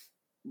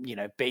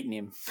 beating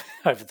him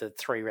over the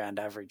 3-round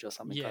average or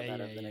something like that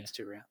over the next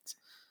 2 rounds.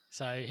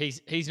 So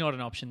he's not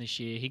an option this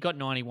year. He got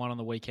 91 on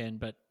the weekend,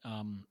 but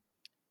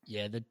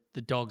the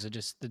Dogs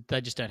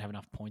they just don't have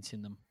enough points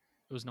in them.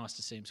 It was nice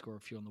to see him score a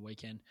few on the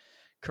weekend.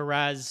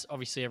 Carraz,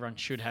 obviously everyone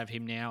should have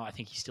him now. I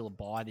think he's still a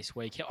buy this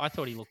week. I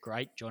thought he looked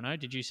great. Jono,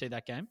 did you see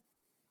that game?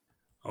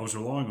 I was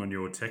relying on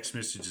your text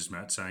messages,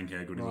 Matt, saying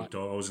how good he looked. I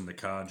was in the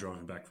car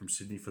driving back from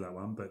Sydney for that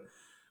one. But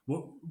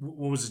what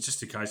was it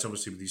just a case,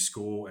 obviously, with his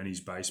score and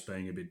his base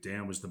being a bit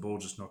down? Was the ball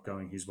just not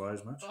going his way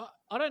as much?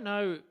 I don't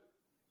know,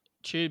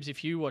 Tubes,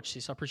 if you watched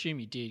this. I presume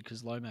you did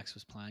because Lomax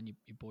was playing,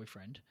 your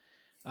boyfriend.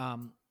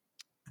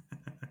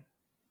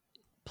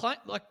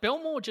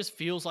 Belmore just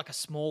feels like a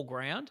small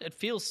ground. It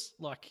feels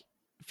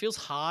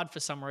hard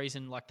for some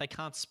reason. Like they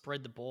can't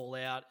spread the ball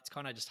out. It's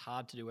kind of just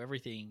hard to do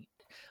everything.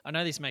 I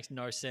know this makes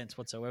no sense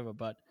whatsoever,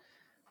 but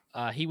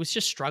he was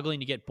just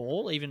struggling to get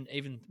ball,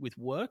 even with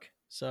work.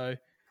 So,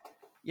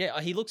 yeah,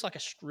 he looks like a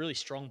really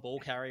strong ball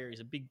carrier.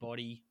 He's a big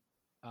body.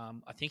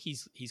 I think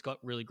he's got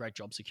really great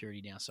job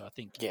security now. So I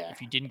think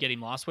if you didn't get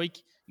him last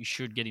week, you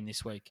should get him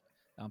this week.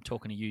 I'm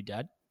talking to you,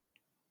 Dad.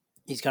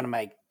 He's going to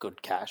make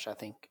good cash, I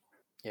think.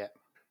 Yeah,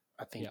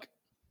 I think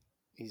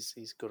he's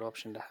a good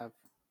option to have.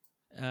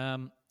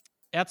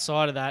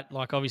 Outside of that,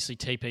 obviously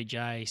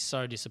TPJ,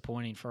 so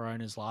disappointing for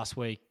owners last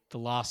week. The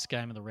last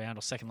game of the round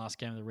or second last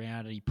game of the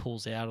round, and he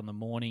pulls out on the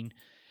morning.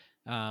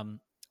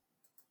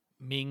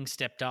 Ming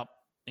stepped up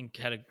and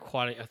had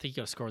I think he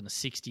got a score in the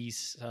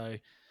 60s. So,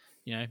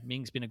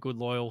 Ming's been a good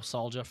loyal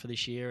soldier for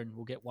this year, and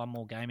we'll get one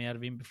more game out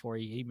of him before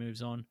he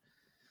moves on.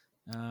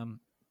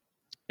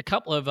 A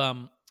couple of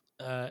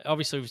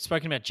obviously we've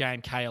spoken about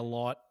JMK a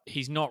lot.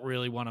 He's not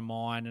really one of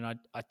mine, and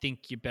I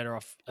think you're better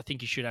off. I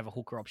think you should have a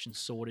hooker option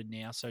sorted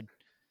now, so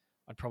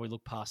I'd probably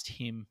look past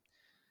him.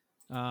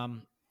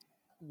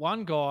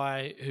 One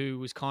guy who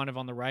was kind of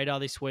on the radar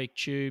this week,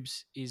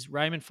 Tubes, is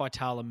Raymond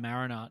Faitala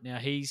Mariner. Now,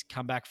 he's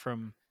come back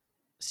from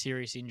a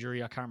serious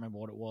injury. I can't remember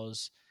what it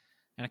was,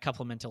 and a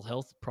couple of mental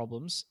health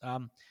problems.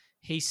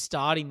 He's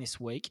starting this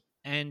week,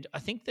 and I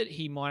think that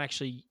he might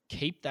actually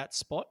keep that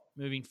spot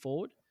moving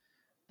forward.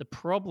 The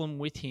problem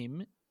with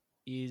him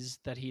is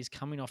that he is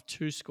coming off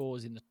 2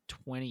 scores in the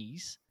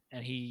 20s,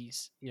 and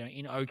he's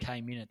in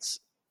okay minutes.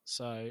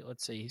 So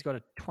let's see, he's got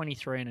a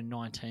 23 and a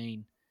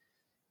 19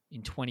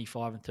 in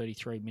 25 and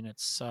 33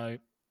 minutes. So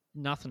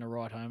nothing to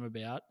write home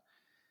about.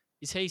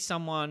 Is he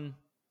someone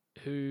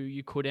who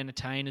you could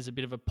entertain as a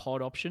bit of a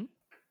pod option?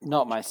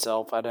 Not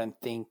myself. I don't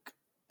think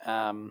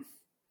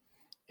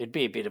it'd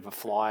be a bit of a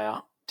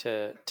flyer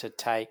to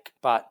take,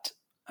 but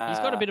he's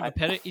got a bit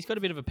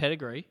of a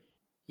pedigree.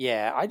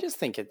 Yeah, I just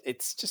think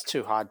it's just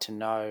too hard to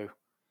know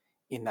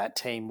in that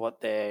team what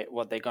they're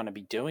going to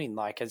be doing.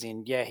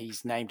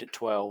 He's named at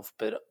 12,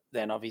 but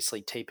then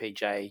obviously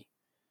TPJ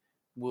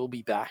will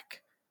be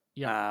back.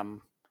 Yeah.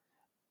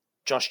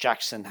 Josh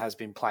Jackson has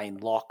been playing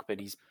lock, but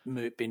he's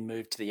been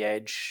moved to the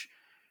edge.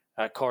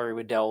 Corey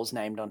Waddell's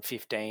named on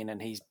 15,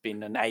 and he's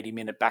been an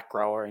 80-minute back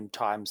rower in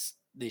times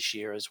this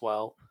year as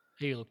well.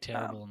 He looked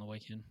terrible on the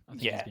weekend. I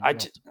think Yeah, he's been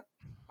dropped.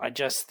 I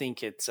just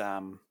think it's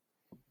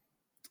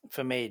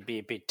for me it'd be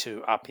a bit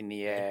too up in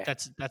the air.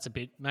 That's a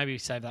bit. Maybe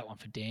save that one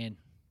for Dan.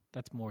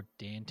 That's more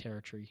Dan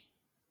territory,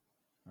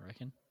 I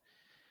reckon.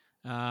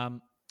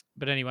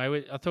 But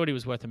anyway, I thought he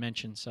was worth a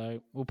mention. So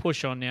we'll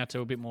push on now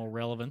to a bit more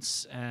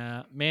relevance.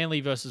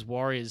 Manly versus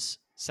Warriors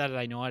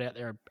Saturday night out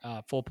there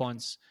at 4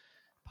 Pines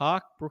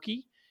Park,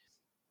 Brookie.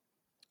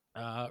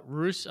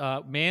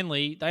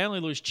 Manly, they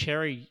only lose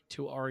Cherry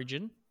to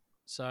Origin,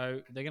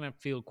 so they're going to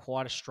feel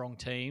quite a strong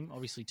team.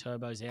 Obviously,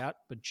 Turbo's out,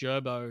 but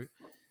Gerbo,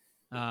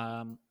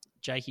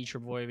 Jakey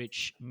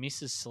Trebojevic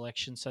misses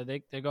selection, so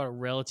they've got a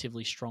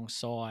relatively strong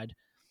side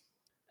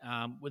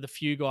with a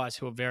few guys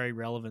who are very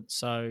relevant.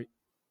 So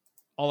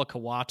Ola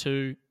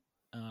Kawatu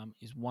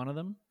is one of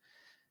them,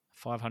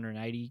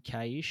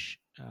 580k-ish,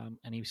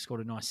 and he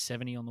scored a nice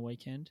 70 on the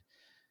weekend.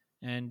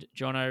 And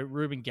Jono,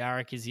 Ruben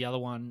Garrick is the other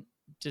one.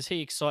 Does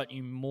he excite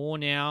you more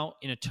now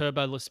in a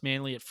turbo-less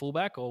Manly at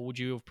fullback, or would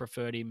you have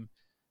preferred him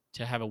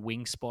to have a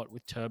wing spot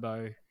with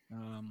Turbo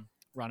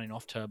running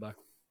off Turbo?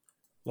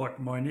 Like,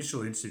 my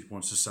initial instinct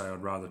wants to say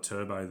I'd rather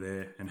Turbo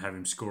there and have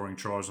him scoring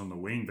tries on the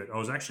wing, but I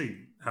was actually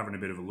having a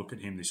bit of a look at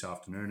him this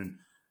afternoon, and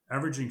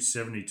averaging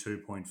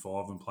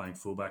 72.5 and playing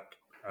fullback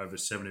over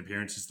 7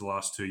 appearances the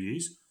last 2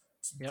 years,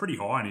 it's pretty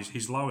high, and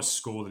his lowest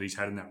score that he's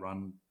had in that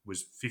run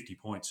was 50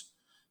 points.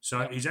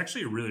 So he's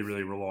actually a really,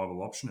 really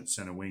reliable option at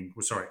centre wing.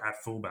 Well, sorry,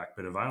 at fullback,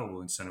 but available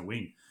in centre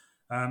wing.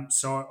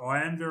 So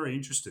I am very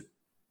interested.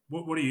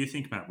 What do you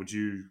think, Matt?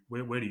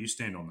 Where do you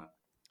stand on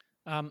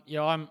that?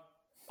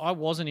 I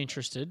wasn't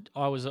interested.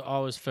 I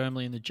was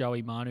firmly in the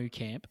Joey Manu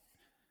camp,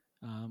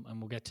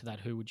 and we'll get to that.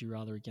 Who would you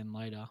rather again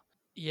later?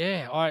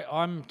 Yeah,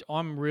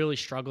 I'm really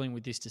struggling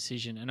with this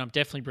decision, and I'm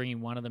definitely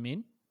bringing one of them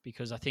in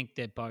because I think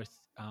they're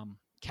both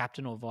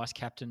captain or vice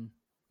captain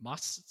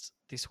musts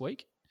this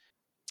week,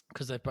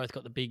 because they've both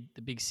got the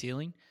big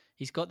ceiling.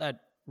 He's got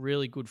that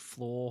really good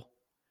floor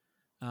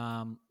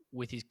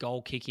with his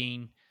goal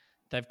kicking.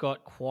 They've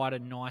got quite a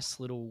nice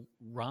little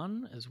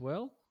run as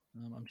well.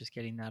 I'm just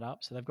getting that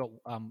up. So they've got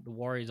the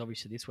Warriors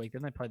obviously this week.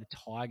 Then they play the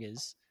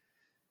Tigers.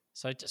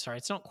 So, sorry,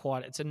 it's not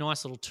quite. It's a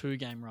nice little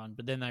 2-game run,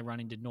 but then they run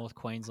into North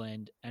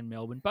Queensland and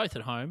Melbourne, both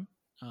at home.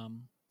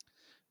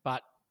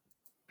 But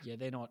yeah,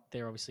 they're not.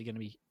 They're obviously going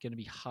to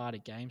be harder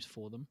games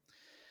for them.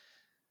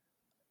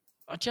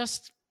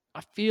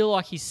 I feel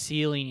like his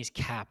ceiling is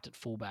capped at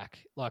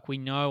fullback. Like, we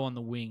know on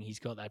the wing he's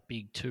got that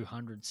big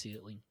 200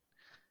 ceiling.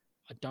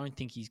 I don't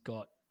think he's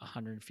got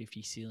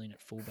 150 ceiling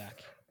at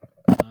fullback.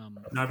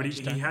 No, but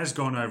he has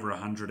gone over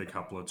 100 a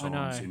couple of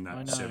times in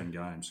that 7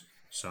 games.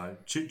 So,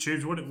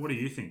 Tubes, what do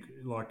you think?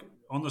 Like,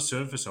 on the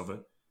surface of it,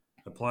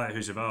 a player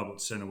who's available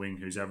at centre wing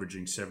who's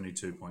averaging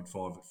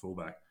 72.5 at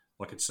fullback,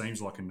 like, it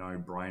seems like a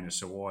no-brainer.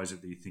 So why is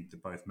it that you think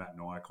that both Matt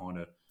and I kind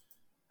of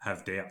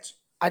have doubts?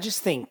 I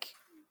just think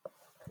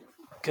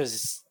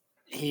because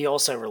he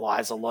also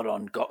relies a lot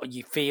on goal.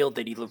 You feel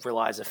that he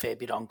relies a fair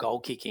bit on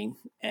goal kicking,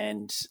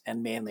 and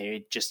Manly are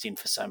just in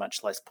for so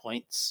much less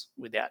points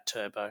without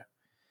Turbo.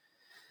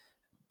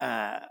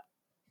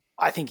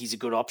 I think he's a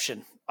good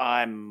option.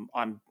 I'm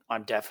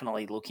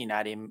definitely looking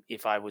at him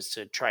if I was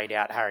to trade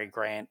out Harry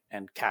Grant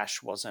and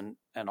Cash wasn't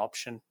an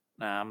option.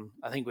 I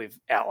think we've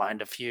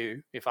outlined a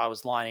few. If I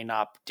was lining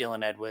up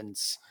Dylan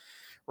Edwards,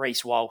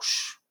 Reece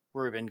Walsh,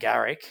 Ruben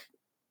Garrick,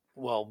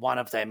 well, one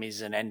of them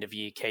is an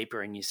end-of-year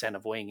keeper in your centre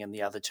wing, and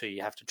the other two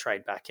you have to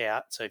trade back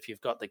out. So if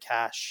you've got the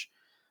cash,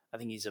 I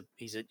think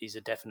he's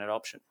a definite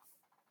option.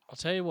 I'll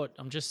tell you what.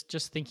 I'm just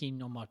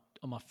thinking on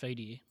my feed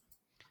here.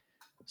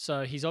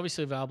 So he's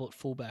obviously available at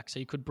fullback. So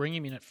you could bring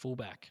him in at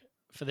fullback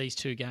for these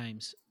 2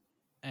 games,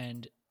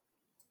 and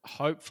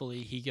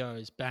hopefully he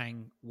goes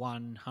bang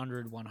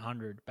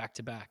 100 back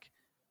to back.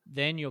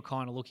 Then you're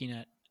kind of looking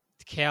at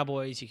the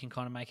Cowboys. You can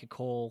kind of make a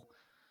call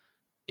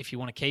if you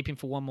want to keep him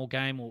for one more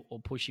game or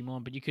push him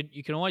on. But you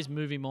can always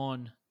move him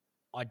on,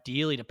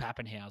 ideally to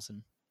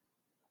Pappenhausen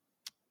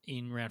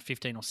in round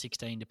 15 or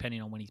 16,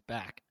 depending on when he's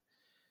back.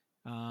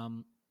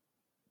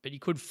 But you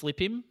could flip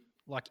him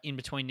like in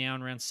between now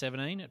and round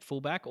 17 at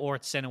fullback, or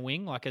at centre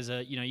wing, like as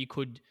a, you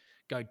could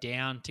go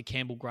down to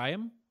Campbell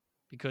Graham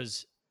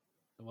because,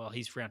 well,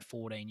 he's round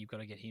 14. You've got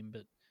to get him.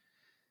 But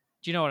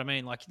do you know what I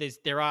mean? Like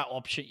there are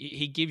options.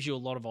 He gives you a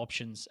lot of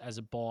options as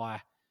a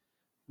buy,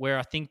 where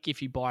I think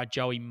if you buy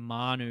Joey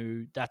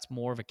Manu, that's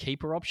more of a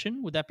keeper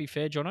option. Would that be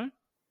fair, Jono?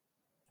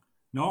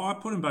 No, I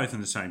put them both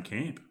in the same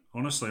camp.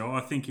 Honestly,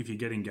 I think if you're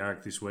getting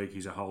Garrick this week,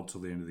 he's a hold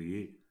till the end of the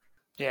year.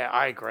 Yeah,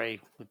 I agree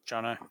with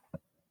Jono.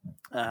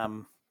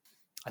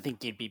 I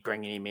think you'd be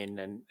bringing him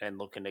in and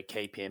looking to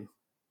keep him.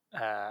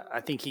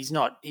 I think he's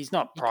not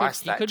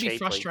priced that cheaply. Be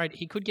frustrated.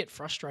 He could get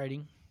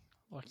frustrating,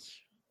 like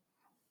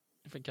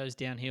if it goes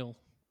downhill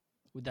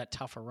with that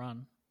tougher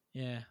run.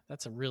 Yeah,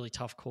 that's a really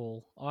tough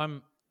call.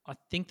 I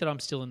think that I'm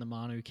still in the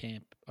Manu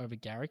camp over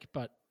Garrick,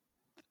 but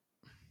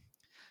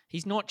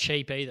he's not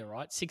cheap either,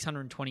 right?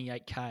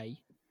 628k.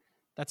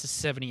 That's a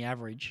 70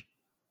 average.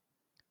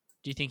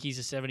 Do you think he's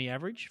a 70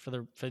 average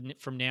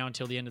from now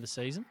until the end of the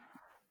season?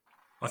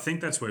 I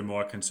think that's where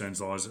my concerns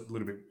lies a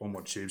little bit on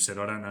what Chief said.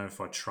 I don't know if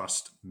I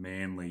trust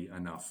Manly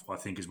enough, I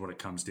think is what it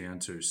comes down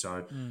to.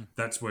 So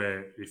that's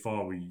where, if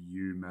I were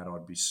you, Matt,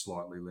 I'd be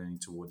slightly leaning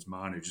towards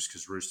Manu just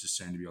because Roosters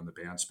seem to be on the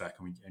bounce back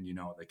and you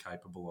know what they're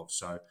capable of.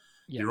 So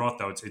you're right,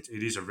 though. It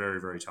is a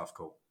very, very tough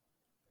call.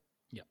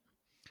 Yeah.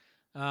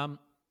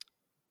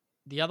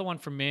 The other one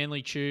from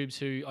Manly Tubes,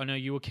 who I know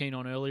you were keen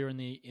on earlier in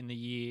the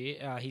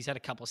year, he's had a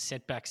couple of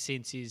setbacks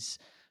since, is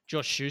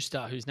Josh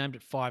Schuster, who's named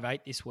at 5'8"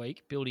 this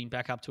week, building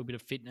back up to a bit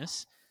of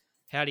fitness.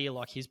 How do you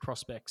like his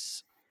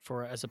prospects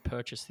as a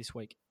purchase this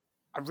week?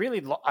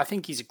 I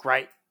think he's a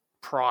great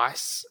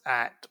price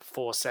at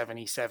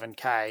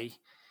 $477K,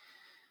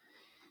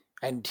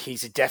 and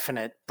he's a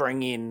definite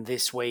bring in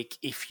this week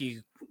if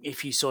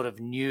you sort of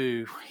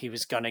knew he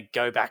was going to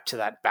go back to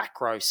that back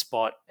row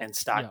spot and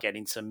start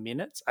getting some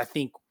minutes. I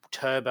think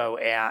Turbo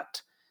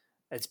out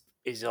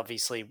is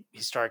obviously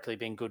historically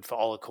been good for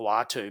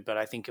Olakau'atu, but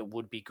I think it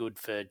would be good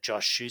for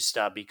Josh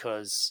Schuster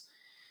because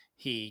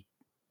he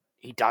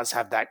does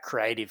have that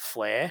creative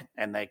flair,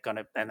 and they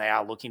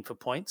are looking for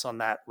points on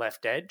that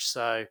left edge.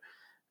 So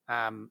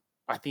I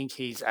think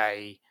he's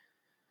a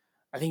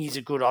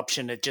good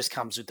option. It just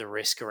comes with the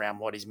risk around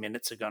what his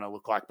minutes are going to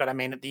look like. But I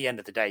mean, at the end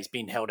of the day, he's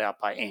been held out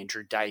by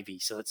Andrew Davey,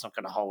 so that's not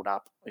going to hold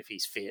up if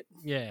he's fit.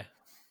 Yeah,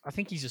 I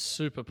think he's a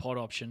super pod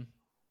option.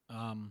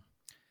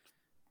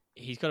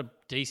 He's got a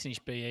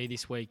decentish BE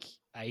this week,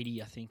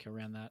 80, I think,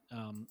 around that.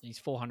 He's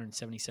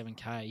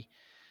 477K.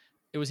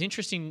 It was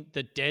interesting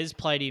that Des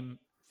played him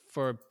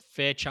for a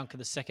fair chunk of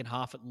the second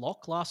half at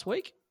lock last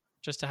week,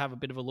 just to have a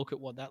bit of a look at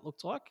what that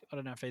looked like. I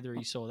don't know if either of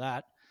you saw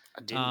that.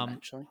 I didn't,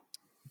 actually.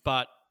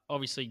 But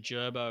obviously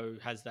Gerbo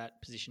has that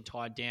position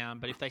tied down.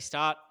 But if they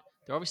start,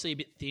 they're obviously a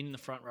bit thin in the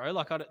front row.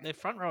 Their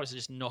front row is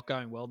just not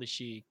going well this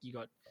year. You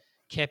got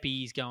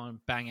Kepi's going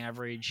bang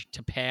average.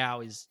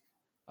 Tapau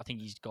I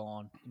think he's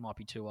gone. He might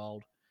be too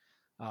old.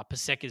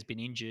 Paseka's been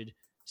injured.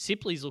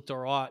 Sipley's looked all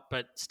right,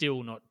 but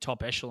still not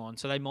top echelon.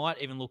 So they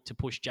might even look to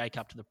push Jake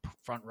up to the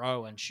front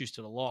row and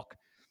Schuster to lock.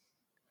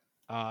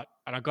 And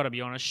I've got to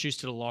be honest,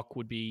 Schuster to lock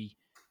would be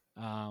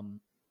a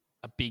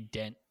big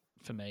dent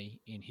for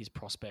me in his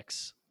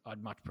prospects.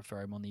 I'd much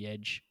prefer him on the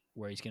edge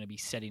where he's going to be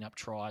setting up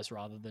tries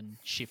rather than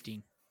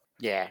shifting.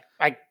 Yeah,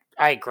 I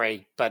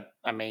agree. But,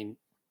 I mean,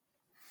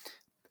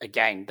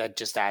 again, that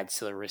just adds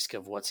to the risk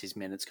of what's his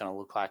minutes going to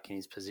look like in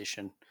his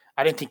position.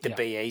 I don't think the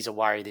BE's a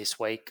worry this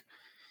week.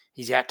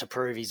 He's out to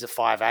prove he's a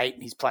 5'8"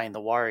 and he's playing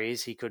the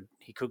Warriors. He could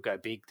go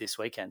big this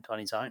weekend on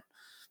his own.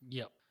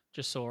 Yep.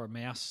 Just saw a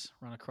mouse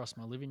run across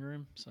my living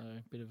room, so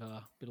a bit of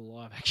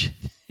live action.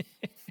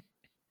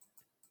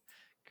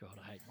 God,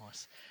 I hate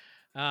mice.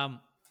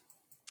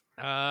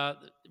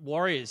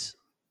 Warriors,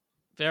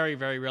 very,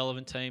 very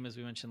relevant team, as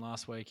we mentioned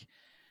last week.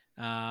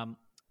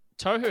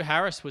 Tohu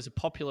Harris was a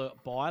popular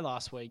buy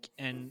last week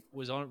and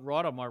was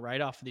right on my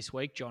radar for this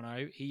week,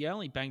 Jono. He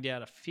only banged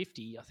out a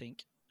 50, I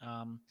think.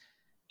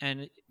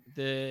 And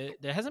there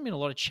hasn't been a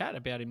lot of chat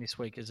about him this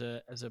week as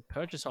a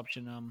purchase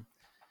option.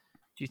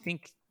 Do you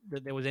think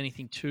that there was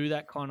anything to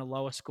that kind of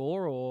lower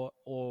score,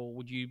 or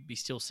would you be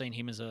still seeing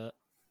him as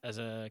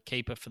a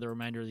keeper for the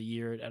remainder of the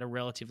year at a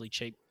relatively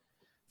cheap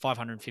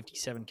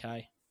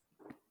 $557K?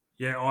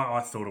 Yeah, I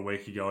thought a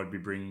week ago I'd be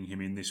bringing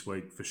him in this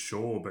week for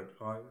sure. But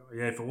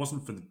if it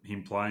wasn't for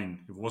him playing,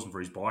 if it wasn't for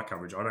his buy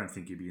coverage, I don't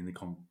think he'd be in the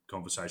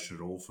conversation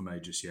at all for me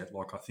just yet.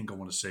 I think I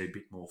want to see a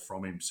bit more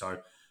from him. So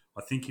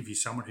I think if you're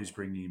someone who's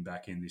bringing him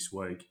back in this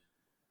week,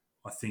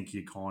 I think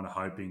you're kind of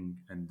hoping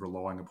and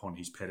relying upon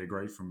his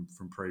pedigree from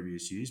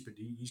previous years. But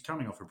he's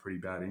coming off a pretty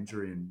bad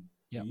injury, and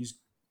he's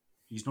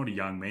not a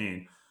young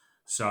man.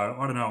 So,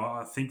 I don't know.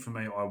 I think for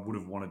me, I would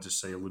have wanted to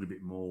see a little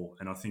bit more,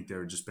 and I think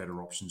there are just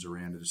better options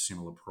around at a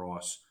similar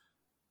price.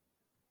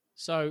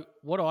 So,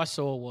 what I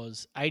saw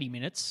was 80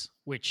 minutes,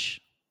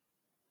 which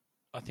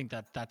I think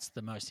that's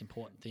the most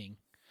important thing.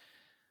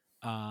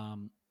 But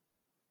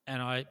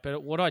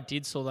what I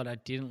saw that I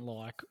didn't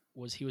like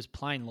was he was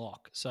playing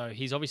lock. So,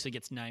 he's obviously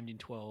gets named in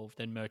 12,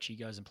 then Murchie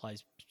goes and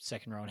plays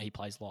second row, and he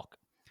plays lock.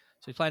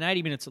 So, he's playing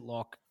 80 minutes at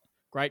lock.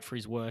 Great for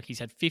his work. He's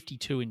had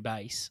 52 in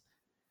base,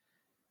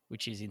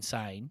 which is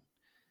insane.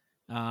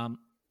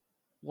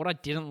 What I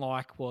didn't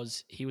like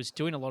was he was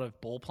doing a lot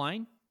of ball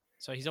playing.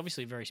 So he's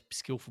obviously a very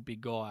skillful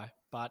big guy,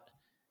 but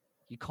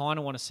you kind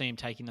of want to see him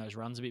taking those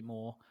runs a bit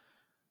more.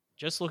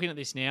 Just looking at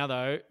this now,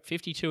 though,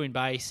 52 in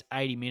base,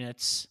 80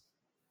 minutes.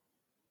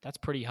 That's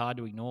pretty hard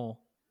to ignore.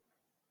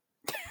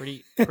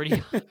 Pretty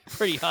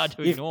hard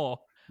to ignore.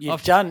 I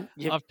hadn't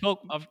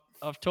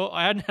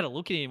had a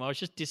look at him. I was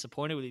just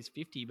disappointed with his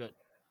 50, but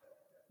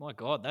my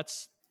God,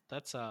 that's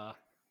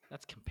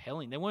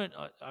compelling. They weren't.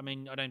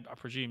 I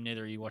presume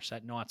neither of you watched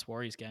that Knights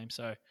Warriors game,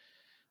 so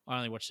I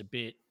only watched a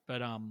bit.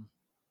 But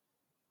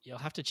you'll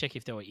have to check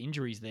if there were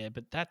injuries there.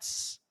 But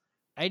that's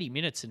 80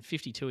 minutes and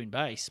 52 in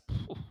base.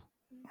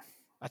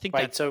 I think.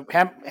 Wait, so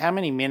how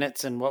many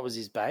minutes and what was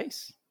his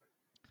base?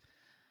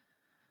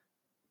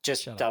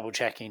 Just Shut up. double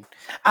checking.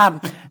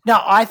 No,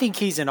 I think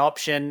he's an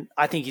option.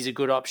 I think he's a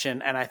good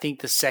option, and I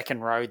think the second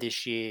row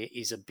this year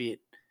is a bit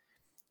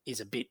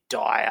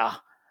dire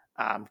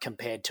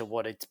compared to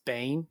what it's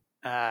been,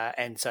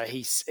 and so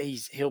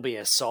he'll be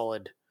a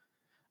solid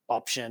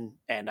option,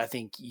 and I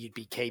think you'd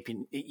be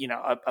keeping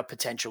a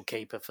potential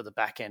keeper for the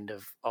back end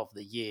of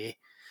the year.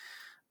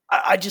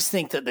 I just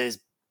think that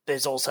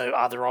there's also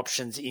other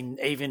options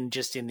even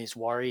just in this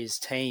Warriors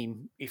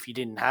team. If you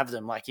didn't have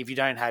them, like if you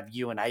don't have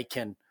Ewan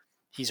Aiken,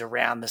 he's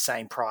around the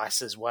same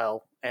price as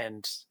well,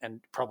 and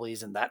probably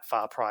isn't that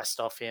far priced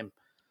off him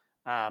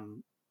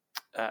from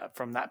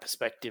that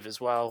perspective as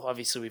well.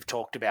 Obviously, we've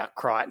talked about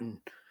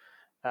Crichton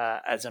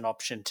as an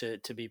option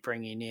to be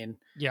bringing in.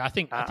 Yeah, I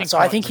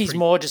think he's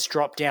more just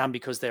dropped down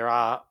because there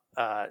are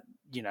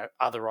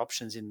other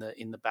options in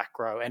the back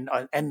row,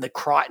 and the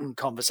Crichton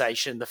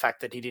conversation, the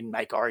fact that he didn't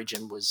make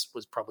Origin was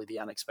probably the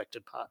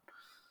unexpected part.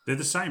 They're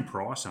the same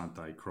price, aren't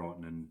they,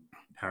 Crichton and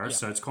Harris? Yeah.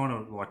 So it's kind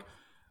of like,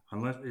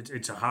 unless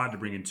it's hard to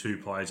bring in two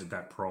players at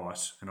that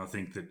price, and I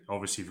think that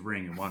obviously if you're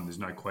bringing in one, there's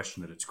no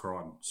question that it's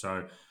Crichton.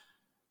 So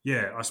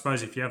yeah, I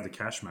suppose if you have the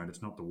cash, mate,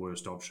 it's not the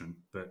worst option.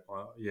 But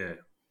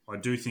I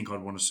do think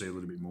I'd want to see a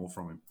little bit more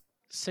from him.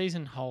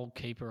 Season hold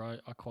keeper,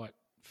 I quite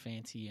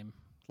fancy him.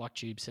 Like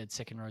Jube said,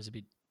 second row's a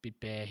bit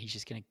bare. He's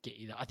just going to get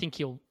you there. I think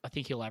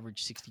he'll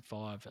average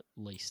 65 at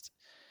least.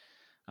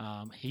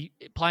 He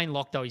playing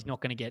lock though, he's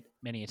not going to get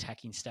many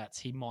attacking stats.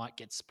 He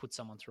might put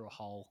someone through a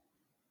hole,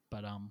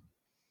 but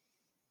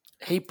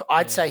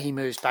I'd say he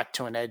moves back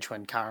to an edge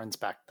when Curran's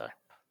back though.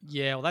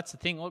 Yeah, well that's the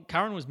thing. Well,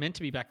 Curran was meant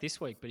to be back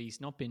this week, but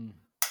he's not been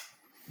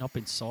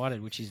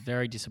cited, which is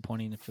very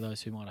disappointing for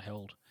those who might have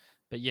held.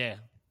 But yeah,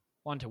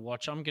 one to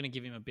watch. I'm going to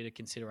give him a bit of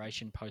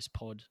consideration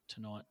post-pod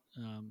tonight.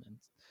 And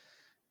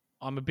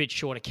I'm a bit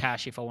short of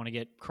cash if I want to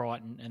get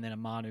Crichton and then a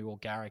Manu or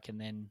Garrick and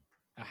then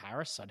a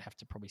Harris. I'd have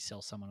to probably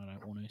sell someone I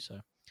don't want to, so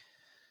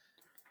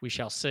we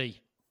shall see.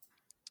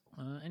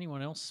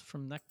 Anyone else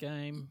from that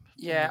game?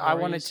 Yeah, I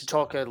wanted to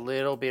talk a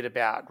little bit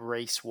about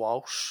Reece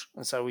Walsh.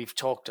 And so we've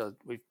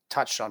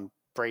touched on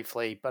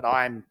briefly, but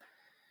I'm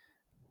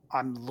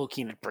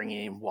looking at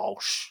bringing in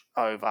Walsh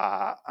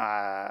over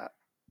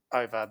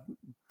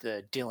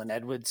the Dylan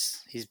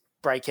Edwards. His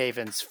break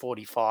even's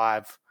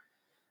 45.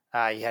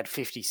 He had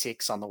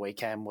 56 on the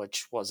weekend,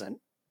 which wasn't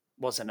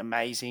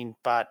amazing,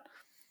 but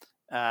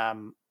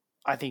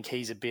I think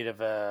he's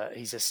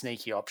a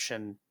sneaky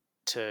option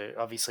to.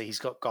 Obviously, he's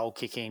got goal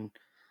kicking.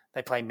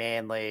 They play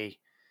Manly,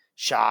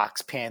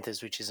 Sharks,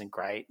 Panthers, which isn't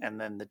great, and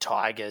then the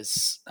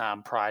Tigers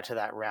prior to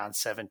that round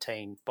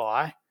 17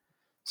 bye.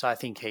 So I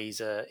think he's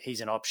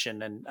an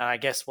option, and I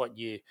guess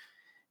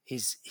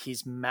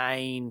his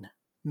main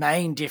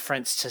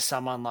difference to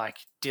someone like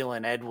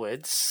Dylan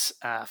Edwards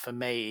for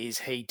me is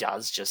he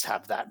does just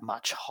have that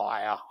much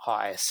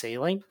higher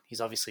ceiling.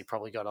 He's obviously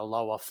probably got a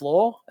lower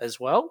floor as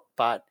well,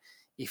 but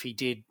if he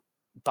did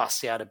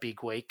bust out a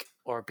big week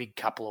or a big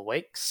couple of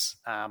weeks,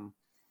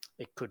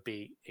 it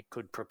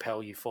could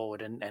propel you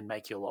forward and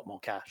make you a lot more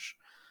cash.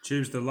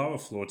 Choose the lower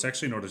floor. It's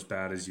actually not as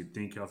bad as you'd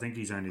think. I think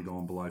he's only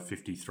gone below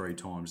 53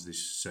 times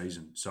this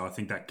season. So I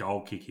think that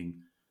goal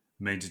kicking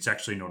means it's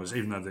actually not as,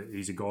 even though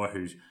he's a guy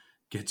who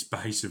gets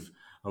base of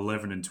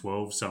 11 and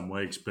 12 some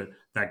weeks, but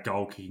that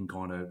goal kicking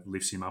kind of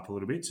lifts him up a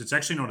little bit. So it's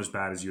actually not as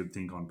bad as you'd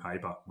think on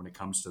paper when it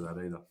comes to that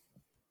either.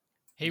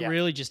 He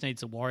really just needs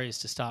the Warriors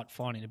to start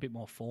finding a bit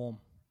more form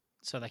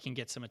so they can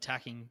get some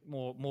attacking,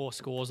 more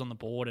scores on the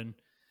board. And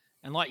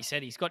like you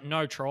said, he's got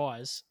no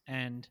tries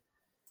and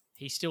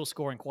he's still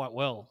scoring quite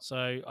well.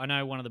 So I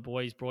know one of the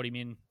boys brought him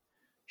in,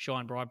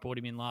 Shine Bright brought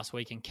him in last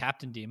week and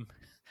captained him.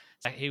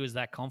 He was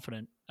that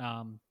confident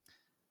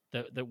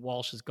that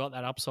Walsh has got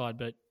that upside.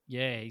 But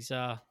yeah, he's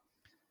I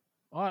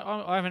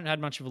haven't had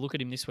much of a look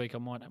at him this week. I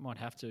might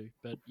have to,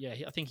 but yeah,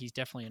 I think he's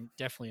definitely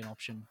an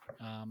option,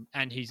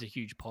 and he's a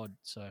huge pod,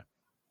 so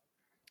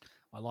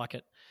I like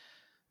it.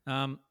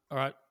 All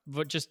right,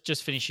 but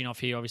just finishing off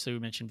here. Obviously, we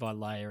mentioned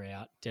Vilea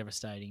out,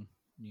 devastating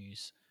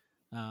news.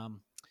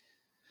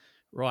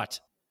 Right,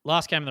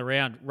 last game of the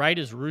round,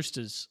 Raiders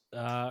Roosters.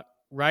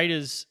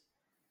 Raiders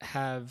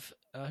have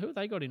who have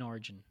they got in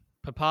Origin?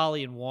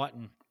 Papali and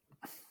Whiten.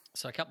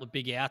 So a couple of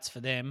big outs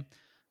for them.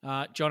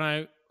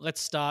 Jono,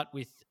 let's start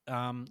with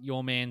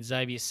your man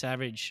Xavier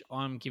Savage.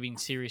 I'm giving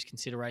serious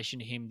consideration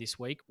to him this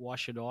week. Why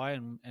should I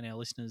and our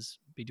listeners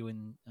be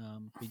giving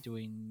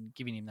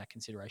him that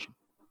consideration?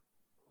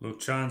 Look,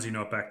 Charnsy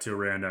not back to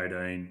round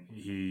 18.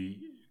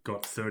 He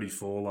got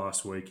 34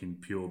 last week in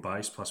pure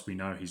base. Plus, we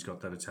know he's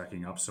got that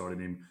attacking upside in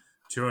him.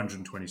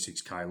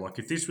 226k. Like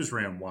if this was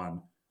round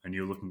 1 and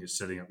you're looking at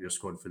setting up your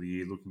squad for the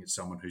year, looking at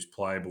someone who's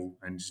playable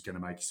and is going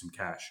to make you some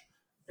cash,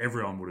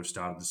 everyone would have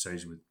started the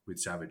season with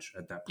Savage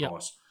at that price.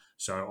 Yep.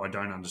 So I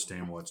don't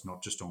understand why it's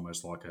not just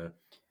almost like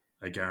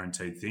a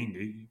guaranteed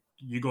thing.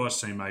 You guys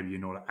seem maybe you're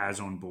not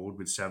as on board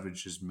with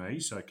Savage as me.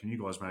 So can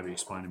you guys maybe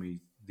explain to me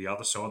the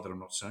other side that I'm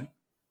not seeing?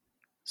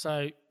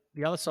 So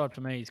the other side for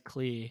me is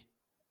clear,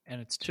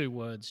 and it's 2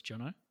 words,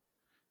 Jono.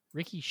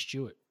 Ricky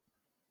Stewart.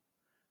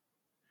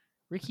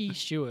 Ricky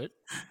Stewart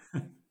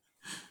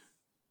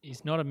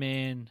He's not a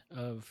man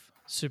of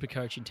super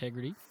coach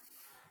integrity.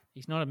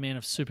 He's not a man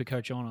of super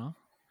coach honour.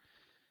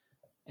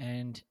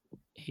 And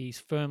he's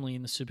firmly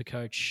in the super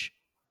coach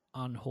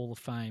Hall of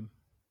Fame.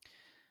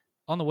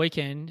 On the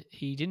weekend,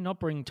 he did not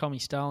bring Tommy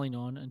Starling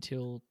on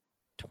until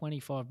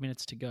 25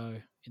 minutes to go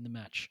in the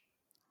match.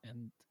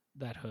 And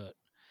that hurt.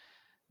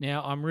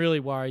 Now, I'm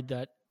really worried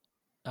that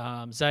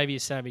Xavier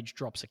Savage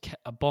drops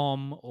a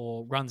bomb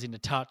or runs into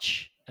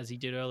touch, as he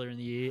did earlier in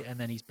the year, and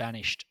then he's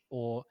banished.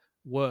 Or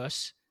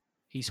worse,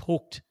 he's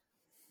hooked,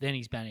 then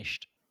he's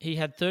banished. He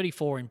had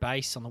 34 in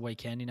base on the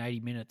weekend in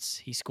 80 minutes.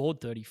 He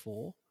scored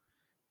 34.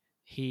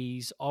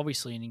 He's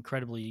obviously an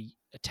incredibly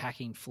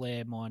attacking,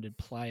 flair-minded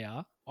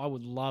player. I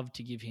would love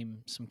to give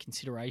him some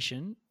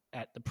consideration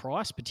at the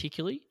price,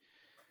 particularly.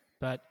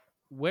 But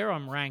where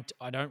I'm ranked,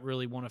 I don't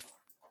really want to.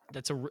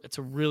 It's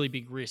a really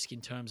big risk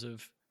in terms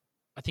of.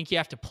 I think you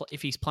have to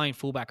if he's playing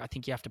fullback. I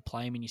think you have to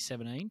play him in your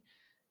 17.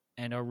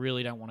 And I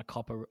really don't want to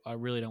cop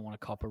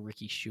a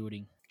Ricky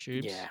Stewarding.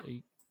 Tubes, Yeah.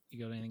 You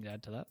got anything to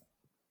add to that?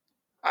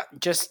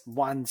 Just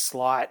one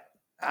slight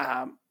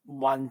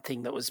one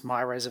thing that was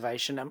my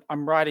reservation.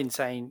 I'm right in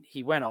saying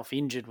he went off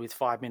injured with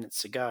 5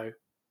 minutes to go.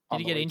 Did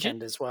he get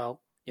injured as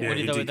well? Yeah, or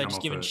he they did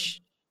just come giving off hurt.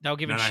 they were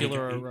giving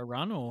Schiller he a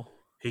run, or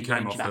he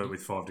came off hurt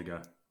with 5 to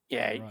go.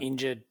 Yeah, Right.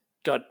 injured.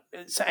 Got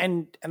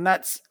and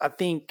that's, I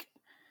think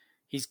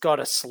he's got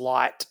a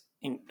slight.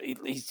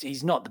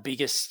 He's not the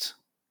biggest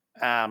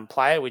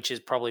player, which is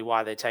probably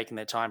why they're taking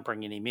their time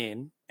bringing him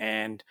in.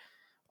 And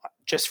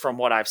just from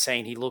what I've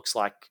seen, he looks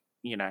like,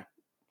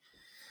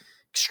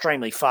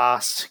 extremely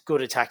fast,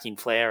 good attacking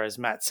flair, as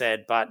Matt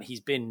said, but he's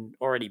been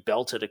already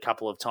belted a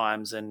couple of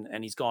times and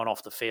he's gone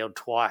off the field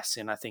twice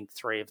in, I think,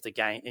 3 of the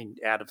game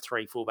out of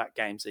 3 fullback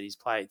games that he's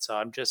played. So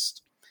I'm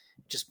just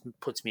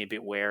puts me a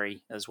bit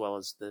wary, as well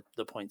as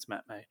the points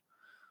Matt made.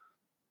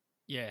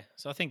 Yeah.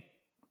 So I think,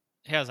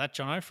 how's that,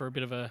 Jono, for a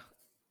bit of a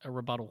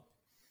rebuttal?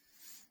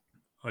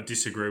 I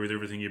disagree with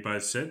everything you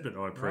both said, but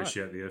I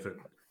appreciate the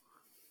effort.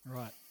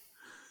 Right.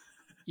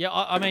 Yeah,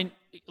 I mean,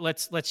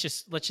 let's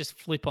just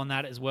flip on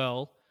that as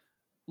well.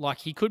 Like,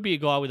 he could be a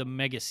guy with a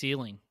mega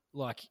ceiling.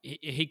 Like,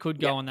 he could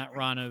go on that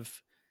run of,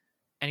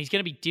 and he's going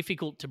to be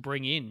difficult to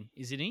bring in,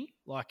 isn't he?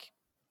 Like,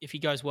 if he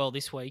goes well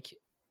this week,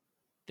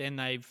 then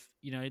they've,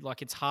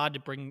 it's hard to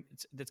bring.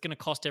 That's going to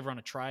cost everyone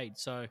a trade.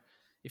 So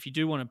if you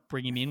do want to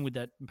bring him in with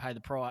that and pay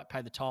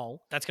the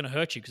toll, that's going to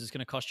hurt you because it's going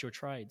to cost you a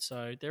trade.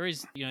 So there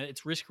is,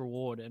 it's risk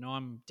reward, and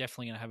I'm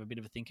definitely going to have a bit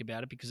of a think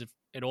about it because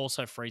it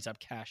also frees up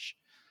cash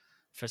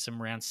for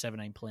some round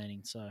 17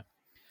 planning. So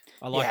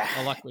I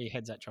like where your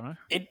head's at, Jono.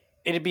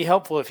 It'd be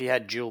helpful if you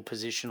had dual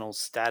positional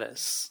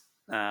status,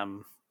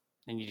 and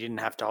you didn't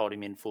have to hold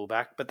him in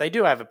fullback. But they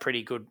do have a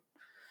pretty good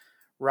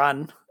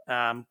run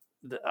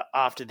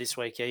after this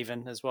week,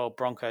 even as well.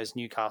 Broncos,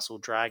 Newcastle,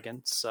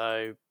 Dragons.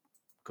 So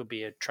could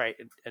be a trade,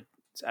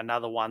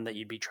 another one that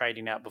you'd be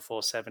trading out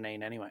before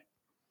 17 anyway.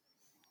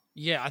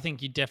 Yeah, I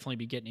think you'd definitely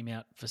be getting him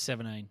out for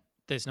 17.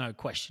 There's no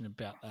question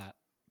about that.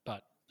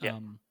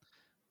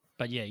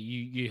 But yeah,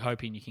 you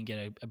hoping you can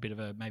get a bit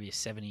of maybe a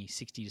 60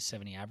 to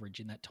 70 average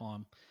in that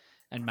time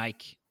and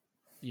make,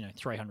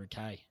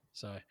 300K.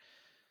 So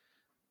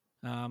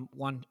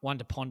one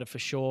to ponder for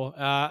sure.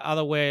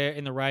 Otherwhere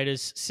in the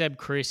Raiders, Seb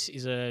Chris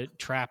is a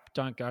trap.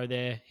 Don't go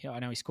there. I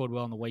know he scored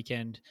well on the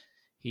weekend.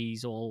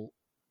 He's all,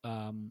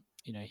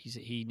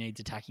 he needs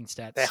attacking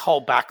stats. Their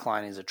whole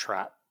backline is a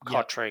trap.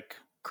 Yep. Kotrick,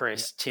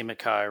 Chris,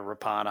 Timoko,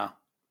 Rapana,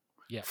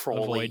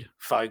 Frawley, avoid.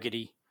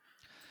 Fogarty.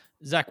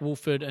 Zach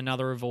Wolford,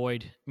 another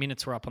avoid.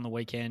 Minutes were up on the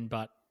weekend,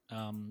 but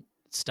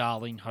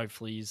Starling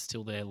hopefully is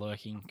still there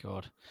lurking.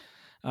 God.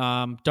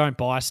 Don't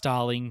buy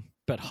Starling,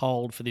 but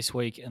hold for this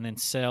week and then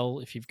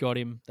sell if you've got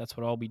him. That's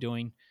what I'll be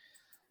doing.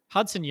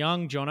 Hudson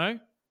Young, Jono.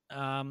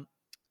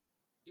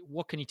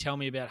 What can you tell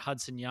me about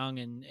Hudson Young?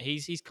 And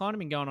he's kind of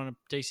been going on a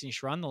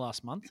decentish run the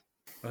last month.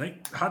 I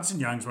think Hudson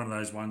Young's one of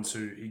those ones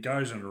who he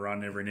goes on a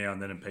run every now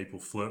and then and people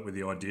flirt with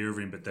the idea of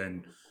him, but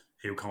then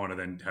he'll kind of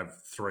then have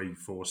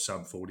 3-4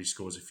 sub-40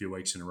 scores a few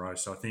weeks in a row.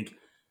 So I think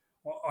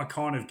I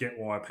kind of get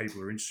why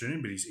people are interested in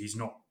him, but he's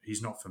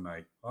not for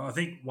me. I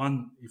think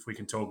one, if we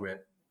can talk about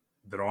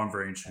that I'm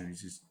very interested in,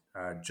 is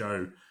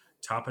Joe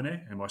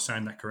Tarpane. Am I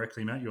saying that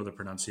correctly, Matt? You're the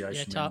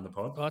pronunciation man on the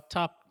pod.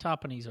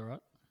 Tarpane's all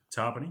right.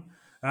 Tarpane.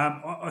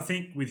 I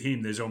think with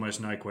him, there's almost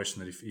no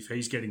question that if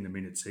he's getting the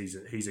minutes,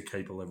 he's a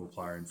keeper level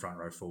player in front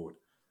row forward.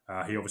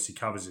 He obviously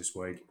covers this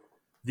week.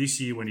 This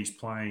year, when he's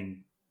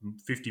playing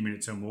 50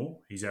 minutes or more,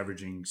 he's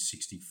averaging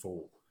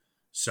 64.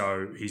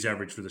 So his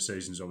average for the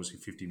season is obviously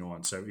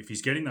 59. So if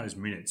he's getting those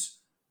minutes,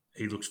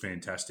 he looks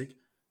fantastic.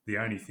 The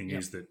only thing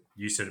is that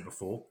you said it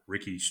before,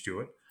 Ricky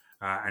Stewart,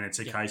 and it's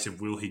a case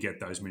of will he get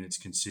those minutes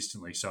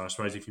consistently. So I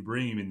suppose if you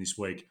bring him in this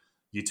week,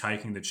 you're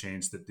taking the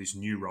chance that this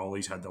new role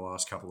he's had the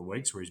last couple of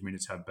weeks where his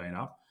minutes have been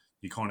up,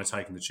 you're kind of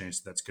taking the chance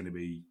that that's going to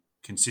be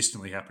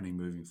consistently happening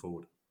moving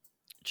forward.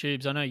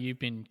 Tubes, I know you've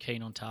been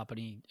keen on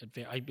Tarpany.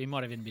 He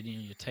might have even been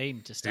in your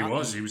team to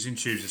start. He was in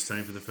Tubes'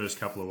 team for the first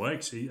couple of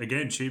weeks.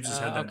 Tubes has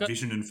had that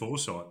vision and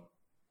foresight.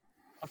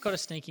 I've got a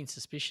sneaking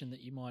suspicion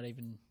that you might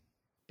even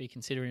be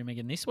considering him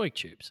again this week,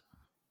 Tubes?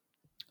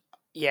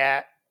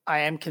 Yeah, I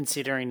am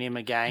considering him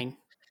again,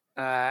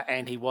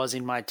 and he was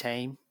in my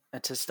team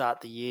to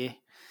start the year.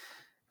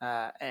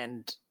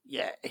 And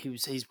yeah,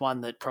 he's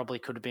one that probably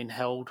could have been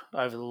held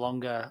over the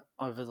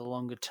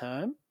longer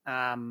term.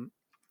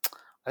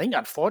 I think,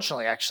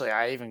 unfortunately, actually,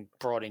 I even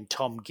brought in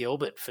Tom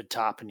Gilbert for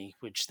Tarpany,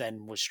 which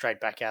then was straight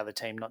back out of the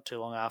team not too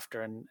long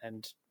after,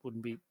 and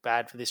wouldn't be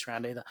bad for this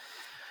round either.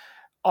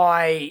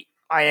 I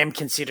am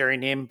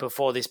considering him.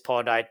 Before this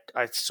pod, I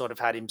sort of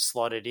had him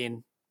slotted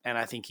in, and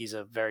I think he's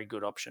a very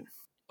good option.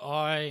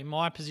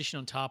 My position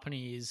on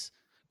Tarpany is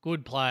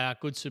good player,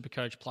 good super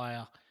coach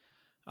player.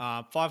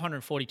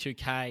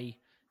 542K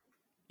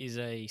is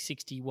a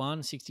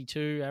 61,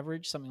 62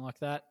 average, something like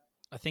that.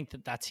 I think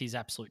that's his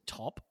absolute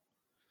top.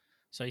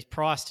 So he's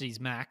priced at his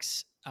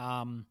max,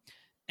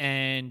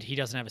 and he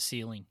doesn't have a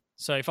ceiling.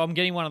 So if I'm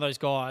getting one of those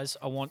guys,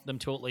 I want them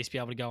to at least be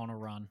able to go on a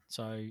run.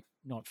 So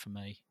not for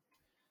me.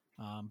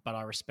 But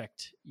I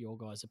respect your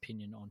guys'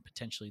 opinion on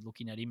potentially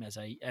looking at him as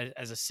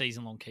a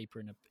season-long keeper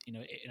in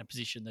a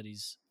position that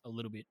is a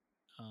little bit,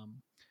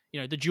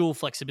 the dual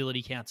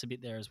flexibility counts a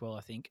bit there as well,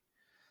 I think.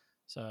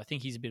 So I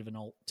think he's a bit of an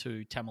alt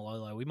to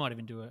Tamalolo. We might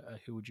even do a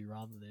who would you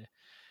rather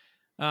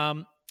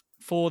there.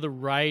 For the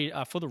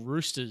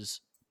Roosters,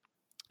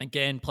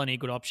 again, plenty of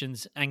good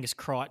options. Angus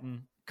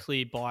Crichton,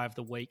 clear buy of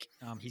the week.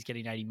 He's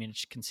getting 80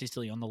 minutes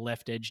consistently on the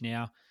left edge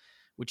now,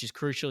 which is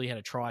crucial. He had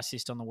a try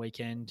assist on the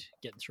weekend,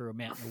 getting through a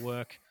mountain of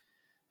work.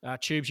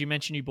 Tubes, you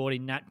mentioned you bought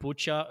in Nat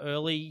Butcher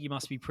early. You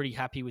must be pretty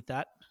happy with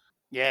that.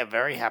 Yeah,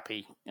 very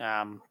happy.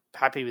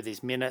 Happy with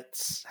his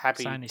minutes,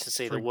 happy to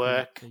see the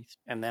work,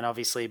 and then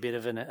obviously a bit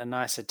of a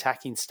nice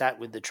attacking stat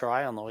with the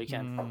try on the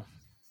weekend.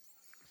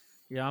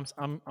 Yeah,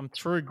 I'm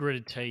through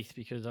gritted teeth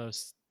because I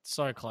was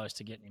so close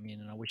to getting him in,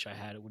 and I wish I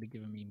had. It would have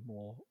given me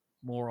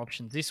more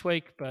options this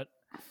week, but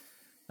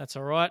that's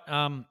all right.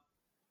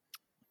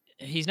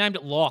 He's named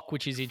at lock,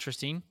 which is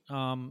interesting.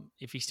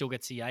 If he still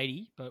gets the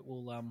 80, but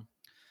we'll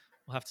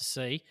have to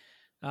see.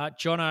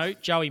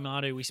 Jono, Joey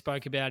Manu, we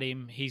spoke about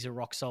him. He's a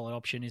rock solid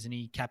option, isn't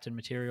he? Captain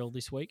material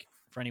this week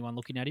for anyone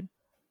looking at him.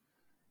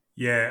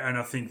 Yeah, and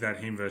I think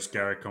that him versus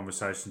Garrett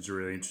conversation is a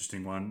really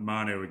interesting one.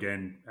 Manu,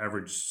 again,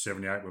 averaged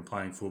 78 when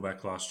playing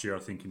fullback last year, I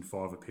think, in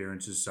 5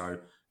 appearances. So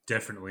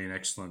definitely an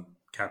excellent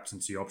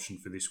captaincy option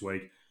for this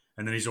week.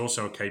 And then he's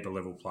also a keeper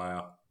level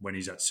player when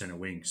he's at centre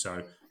wing.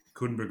 So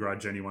couldn't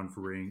begrudge anyone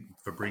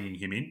for bringing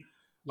him in.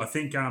 Yep. I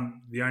think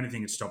the only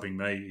thing that's stopping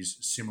me is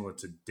similar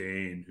to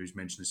Dan, who's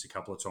mentioned this a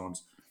couple of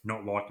times,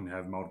 not liking to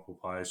have multiple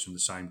players from the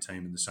same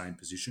team in the same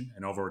position.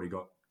 And I've already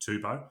got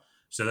Tupou.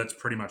 So that's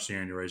pretty much the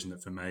only reason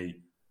that for me,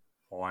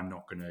 I'm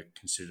not going to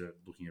consider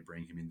looking at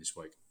bringing him in this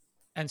week.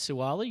 And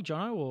Suwali,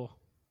 Jono, or?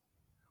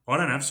 I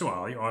don't have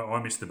Suwali.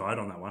 I missed the boat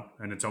on that one.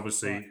 And it's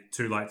obviously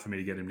too late for me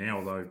to get him now.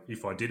 Although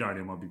if I did own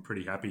him, I'd be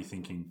pretty happy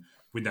thinking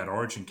with that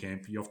Origin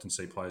camp, you often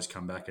see players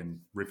come back and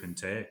rip and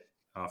tear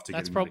after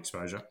getting that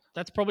exposure.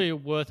 That's probably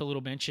worth a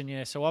little mention,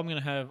 yeah. So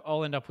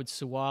I'll end up with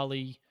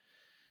Suwali,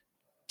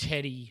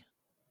 Teddy,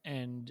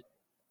 and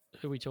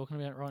who are we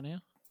talking about right now?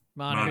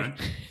 Manu.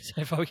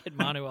 So if I get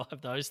Manu, I'll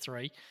have those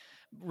three.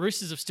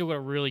 Roosters have still got a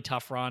really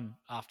tough run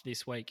after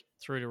this week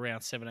through to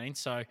round 17.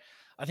 So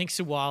I think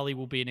Suwali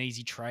will be an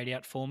easy trade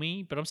out for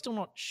me, but I'm still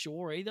not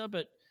sure either.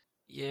 But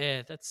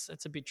yeah, that's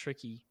a bit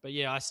tricky. But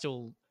yeah,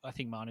 I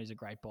think Manu's a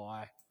great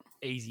buy.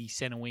 Easy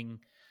centre wing.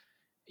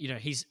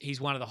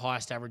 He's one of the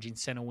highest averaging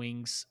centre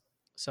wings,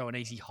 so an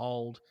easy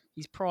hold.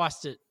 He's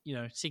priced at,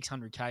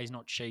 600K is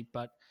not cheap,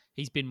 but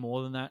he's been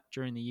more than that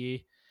during the year.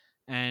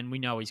 And we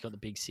know he's got the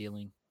big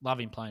ceiling. Love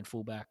him playing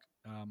fullback.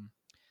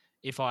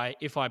 If I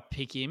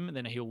pick him,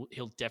 then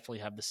he'll definitely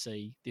have the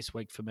C this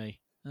week for me.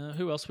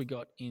 Who else we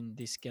got in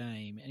this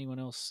game? Anyone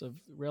else of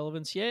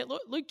relevance? Yeah,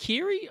 Luke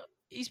Keary,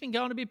 he's been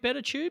going a bit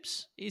better.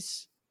 Tubes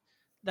is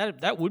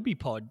that would be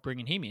pod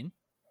bringing him in.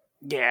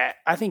 Yeah,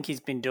 I think he's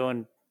been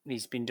doing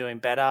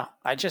better.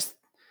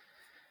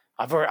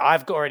 I've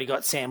already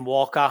got Sam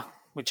Walker,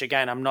 which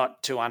again I'm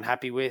not too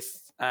unhappy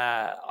with.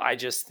 I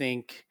just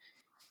think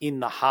in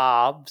the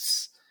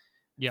halves,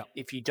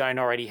 if you don't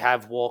already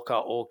have Walker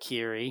or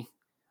Keary,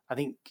 I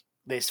think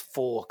there's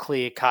 4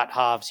 clear-cut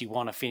halves you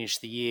want to finish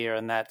the year,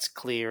 and that's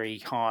Cleary,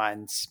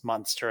 Hines,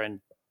 Munster, and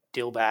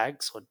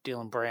Dillbags or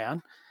Dylan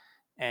Brown.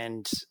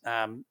 And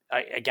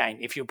again,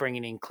 if you're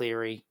bringing in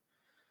Keary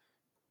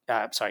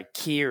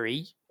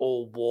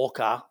or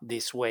Walker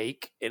this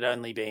week, it'd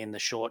only be in the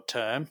short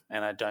term,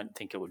 and I don't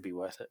think it would be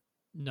worth it.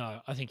 No,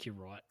 I think you're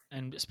right,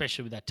 and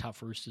especially with that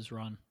tough Roosters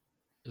run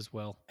as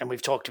well. And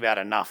we've talked about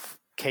enough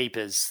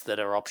keepers that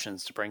are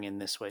options to bring in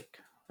this week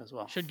as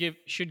well. Should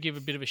give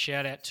a bit of a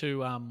shout out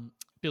to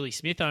Billy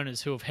Smith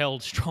owners who have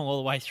held strong all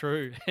the way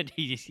through, and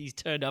he's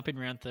turned up in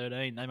round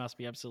 13. They must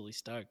be absolutely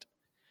stoked.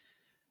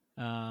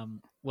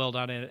 Well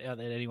done out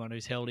there to anyone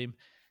who's held him.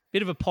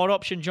 Bit of a pod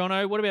option,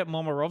 Jono. What about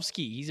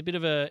Momirovski? He's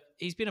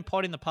been a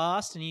pod in the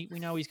past, and we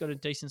know he's got a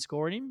decent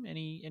score in him.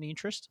 Any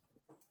interest?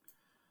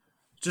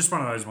 Just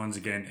one of those ones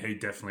again. He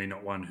definitely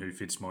not one who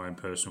fits my own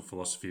personal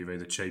philosophy of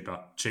either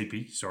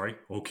cheapie,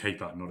 or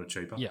keeper, not a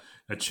cheaper. Yeah.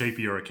 A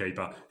cheapie or a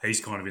keeper.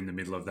 He's kind of in the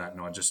middle of that, and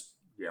I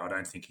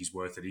don't think he's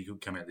worth it. He could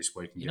come out this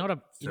week and You're not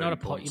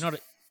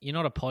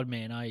a pod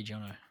man, are you,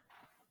 Jono?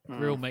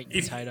 Real meat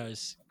and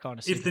potatoes kind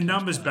of. If the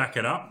numbers back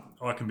it up,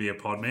 I can be a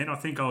pod man. I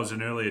think I was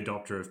an early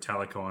adopter of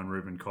Talakai and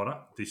Ruben Cotter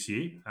this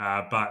year,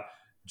 but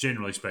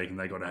generally speaking,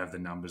 they got to have the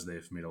numbers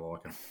there for me to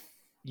like them.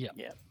 Yeah.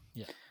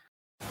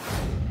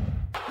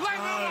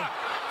 Langmiller,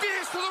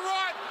 fierce to the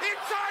right,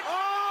 inside.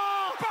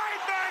 Oh,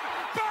 Bateman,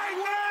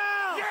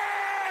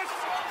 yes,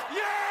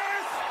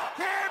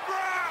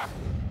 Canberra.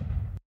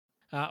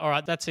 All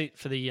right, that's it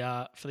for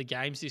the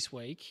games this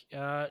week.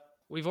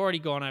 We've already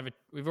gone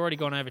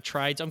over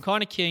trades. I'm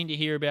kind of keen to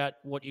hear about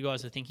what you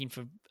guys are thinking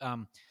for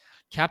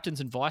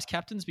captains and vice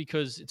captains,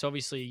 because it's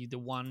obviously the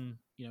one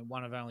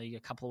of only a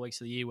couple of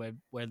weeks of the year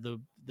where the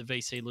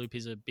VC loop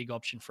is a big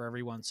option for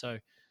everyone. So,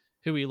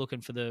 who are you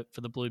looking for the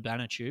Blue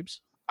Banner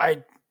Tubes?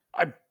 I'm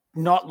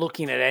not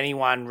looking at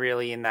anyone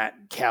really in that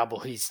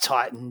Cowboys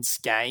Titans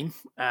game.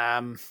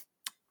 I'm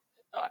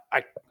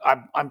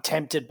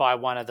tempted by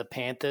one of the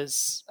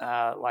Panthers,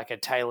 like a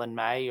Taylor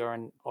May or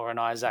an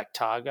Isaac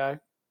Targo,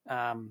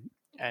 and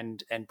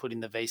putting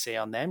the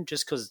VC on them,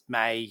 just because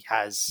May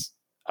has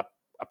a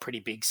pretty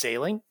big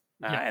ceiling,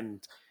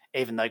 and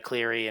even though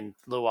Cleary and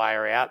Luai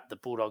are out, the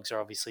Bulldogs are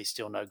obviously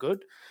still no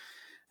good.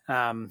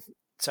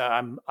 So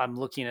I'm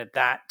looking at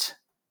that.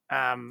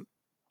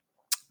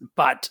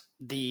 But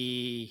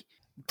the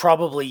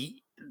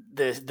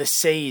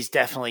C is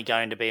definitely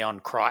going to be on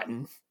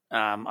Crichton,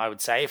 I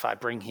would say, if I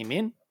bring him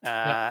in.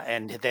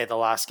 And they're the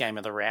last game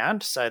of the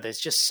round. So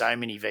there's just so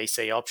many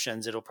VC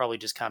options. It'll probably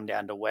just come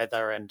down to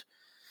weather and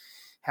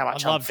how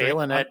much I'm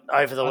feeling it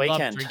over the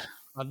weekend.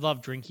 I'd love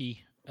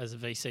Drinky as a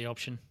VC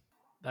option.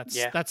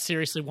 That's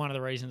seriously one of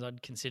the reasons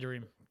I'd consider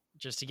him,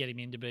 just to get him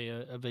in to be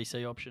a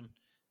VC option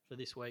for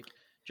this week.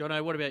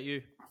 Jono, what about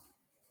you?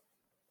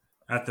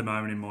 At the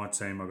moment in my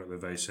team, I've got the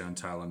VC on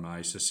Taylor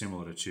May, so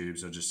similar to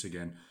Tubes. I just,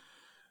 again,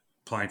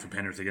 playing for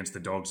Penrith against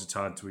the Dogs, it's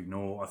hard to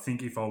ignore. I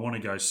think if I want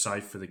to go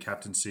safe for the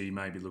captaincy,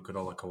 maybe look at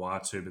Ola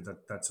Kawatu,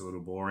 but that's a little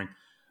boring.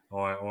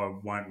 I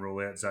won't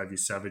rule out Xavier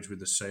Savage with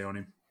the C on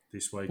him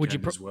this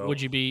weekend as well.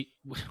 Would you?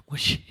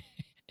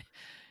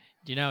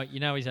 You know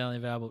he's only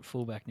available at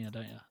fullback now,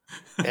 don't you?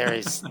 There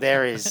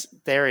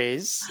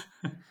is,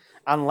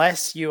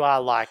 unless you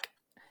are like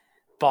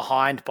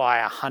behind by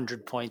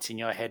 100 points in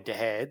your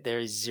head-to-head, there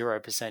is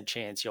 0%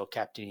 chance you're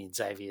captaining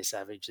Xavier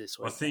Savage this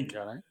week. I think,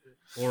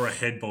 or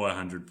ahead by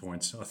 100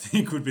 points, I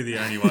think would be the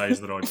only ways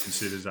that I'd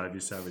consider Xavier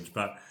Savage.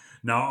 But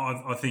no,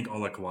 I think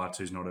Ola Kawatu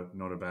is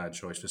not a bad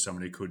choice for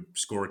someone who could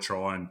score a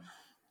try and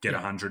get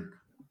 100,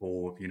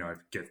 or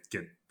get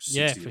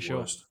 60 at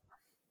worst.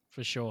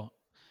 For sure.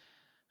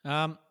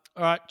 All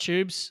right,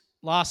 Tubes.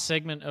 Last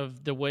segment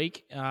of the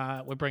week.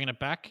 We're bringing it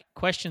back.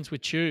 Questions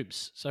with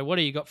Tubes. So, what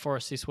do you got for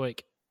us this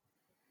week?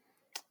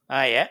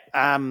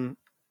 I've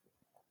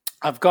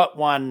got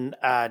one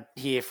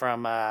here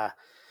from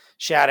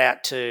shout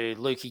out to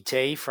Lukey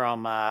T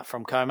from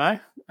Como.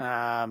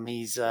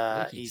 He's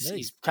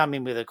come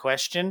in with a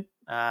question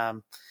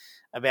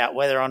about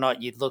whether or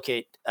not you'd look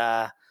at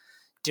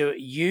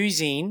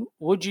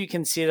would you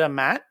consider,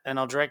 Matt, and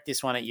I'll direct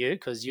this one at you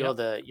because you're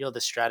the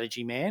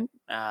strategy man,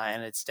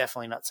 and it's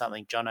definitely not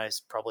something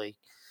Jono's probably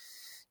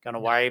going to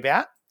worry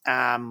about.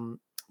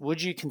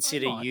 Would you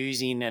consider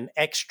using an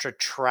extra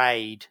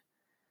trade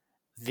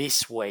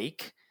this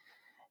week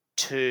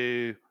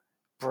to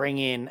bring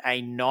in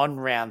a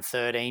non-round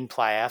 13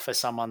 player for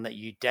someone that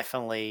you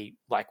definitely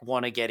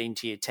want to get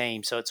into your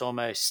team? So it's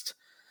almost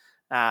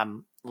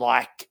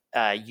like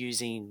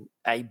using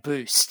a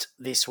boost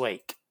this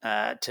week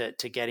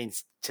to get in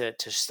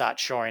to start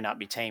shoring up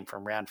your team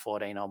from round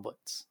 14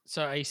 onwards.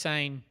 So are you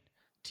saying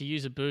to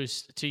use a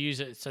boost, to use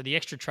it, so the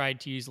extra trade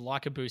to use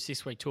like a boost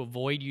this week to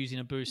avoid using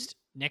a boost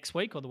next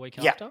week or the week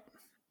after?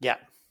 Yeah.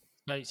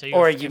 So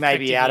or you may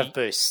be out of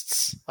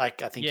boosts,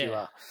 like I think you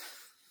are.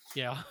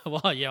 Yeah,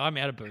 well, yeah, I'm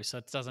out of boosts. So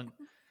it doesn't.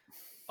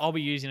 I'll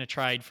be using a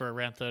trade for a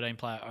round 13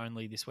 player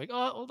only this week.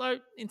 Although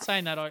in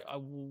saying that, I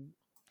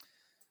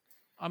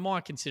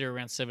might consider a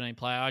round 17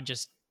 player.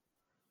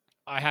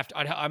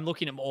 I'm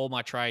looking at all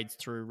my trades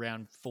through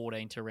round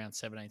 14 to round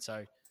 17.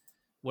 So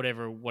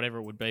whatever it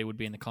would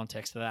be in the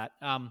context of that.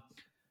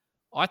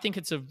 I think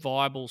it's a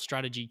viable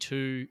strategy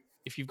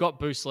if you've got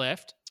boosts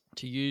left,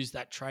 to use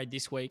that trade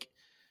this week.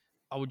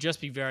 I would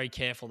just be very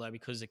careful though,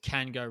 because it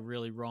can go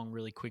really wrong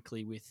really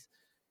quickly with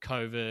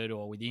COVID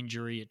or with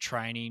injury at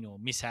training or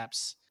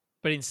mishaps.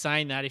 But in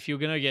saying that, if you're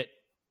going to get,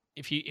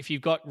 I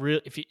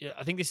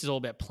think this is all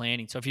about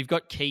planning. So if you've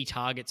got key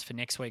targets for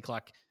next week,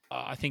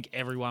 I think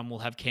everyone will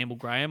have Campbell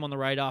Graham on the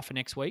radar for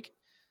next week.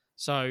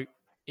 So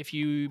if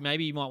you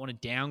might want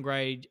to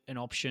downgrade an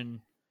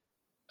option,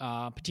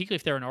 particularly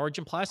if they're an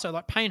Origin player. So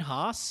Payne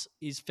Haas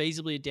is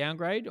feasibly a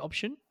downgrade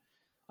option,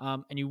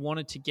 and you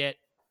wanted to get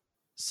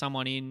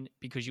someone in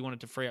because you wanted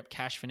to free up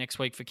cash for next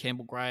week for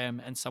Campbell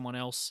Graham and someone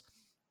else,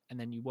 and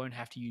then you won't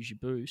have to use your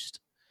boost.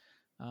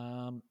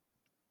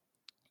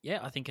 yeah,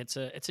 I think it's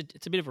a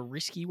bit of a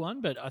risky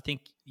one, but I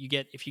think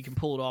if you can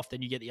pull it off,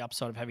 then you get the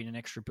upside of having an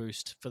extra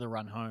boost for the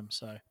run home.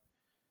 So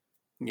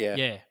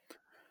yeah.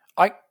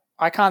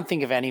 I can't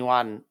think of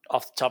anyone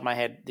off the top of my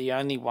head. The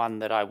only one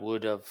that I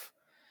would have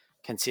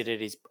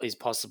considered is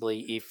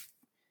possibly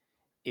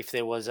if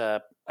there was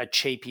a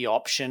cheapy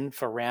option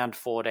for round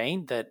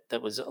 14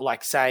 that was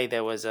like, say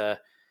there was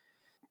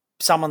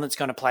someone that's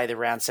going to play the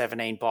round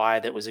 17 bye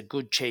that was a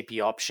good cheapy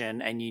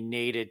option and you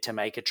needed to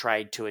make a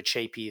trade to a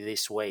cheapy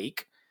this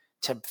week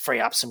to free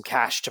up some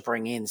cash to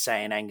bring in,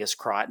 say, an Angus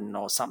Crichton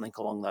or something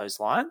along those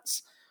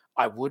lines,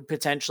 I would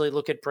potentially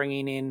look at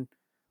bringing in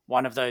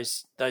one of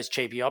those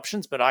cheapy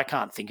options, but I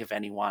can't think of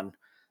anyone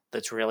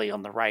that's really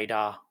on the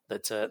radar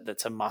that's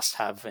a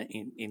must-have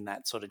in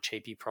that sort of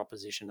cheapy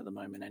proposition at the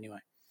moment anyway.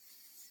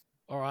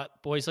 All right,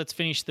 boys, let's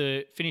finish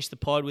the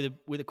pod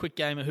with a quick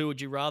game of Who Would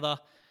You Rather.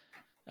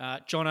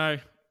 Jono,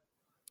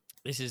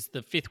 this is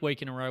the 5th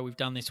week in a row we've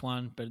done this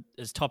one, but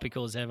as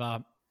topical as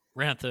ever.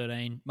 Round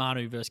 13,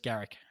 Manu versus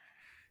Garrick.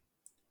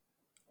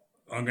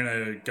 I'm going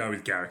to go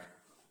with Garrick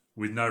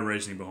with no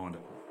reasoning behind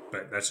it,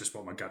 but that's just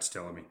what my gut's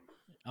telling me.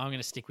 I'm going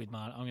to stick with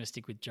Manu. I'm going to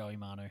stick with Joey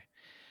Manu.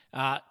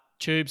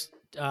 Tubes,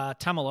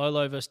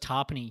 Tamalolo versus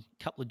Tarpany,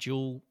 couple of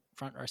dual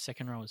front row,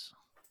 second rows.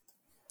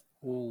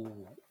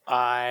 Ooh,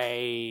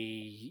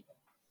 I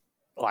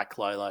like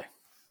Lolo.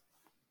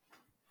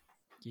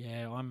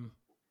 Yeah, I'm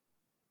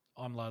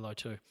Lolo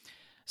too,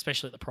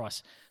 especially at the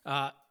price.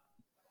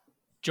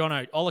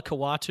 Jono,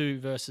 Olakawatu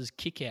versus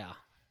Kikau.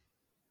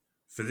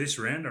 For this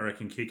round, I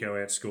reckon Kiko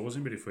outscores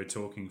him, but if we're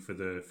talking for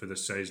the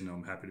season,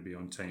 I'm happy to be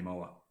on Team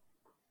Ola.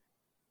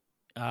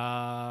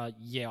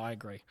 Yeah, I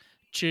agree.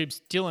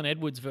 Tubes, Dylan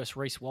Edwards versus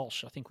Reece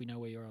Walsh. I think we know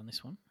where you're on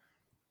this one.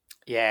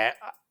 Yeah,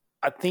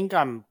 I think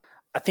I'm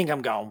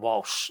going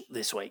Walsh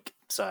this week.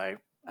 So,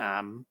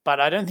 but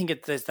I don't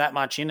think there's that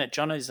much in it.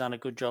 Jono's done a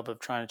good job of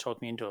trying to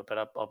talk me into it,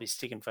 but I'll be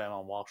sticking firm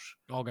on Walsh.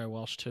 I'll go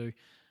Walsh too.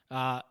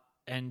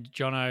 And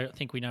Jono, I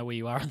think we know where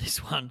you are on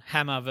this one.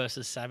 Hammer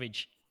versus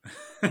Savage.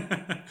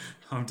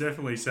 I'm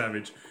definitely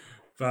Savage,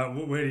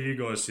 but where do you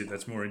guys sit?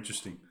 That's more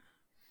interesting.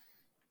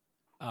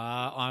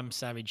 I'm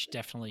Savage,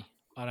 definitely.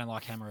 I don't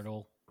like Hammer at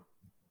all.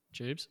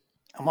 Tubes?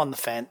 I'm on the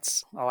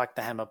fence. I like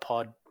the Hammer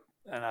pod,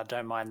 and I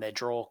don't mind their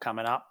draw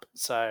coming up,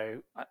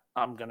 so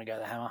I'm going to go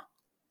the Hammer.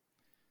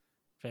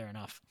 Fair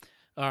enough.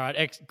 All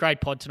right, great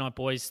pod tonight,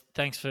 boys.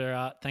 Thanks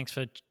for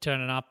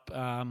turning up.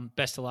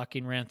 Best of luck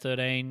in round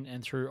 13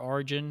 and through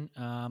Origin.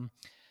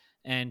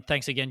 And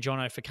thanks again,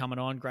 Jono, for coming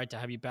on. Great to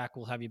have you back.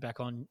 We'll have you back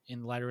on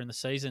later in the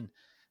season.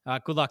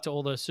 Good luck to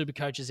all the super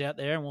coaches out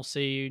there, and we'll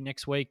see you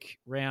next week,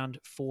 round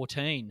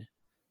 14.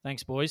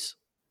 Thanks, boys.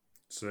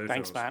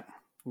 Thanks, Matt.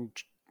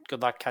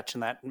 Good luck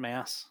catching that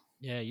mouse.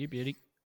 Yeah, you beauty.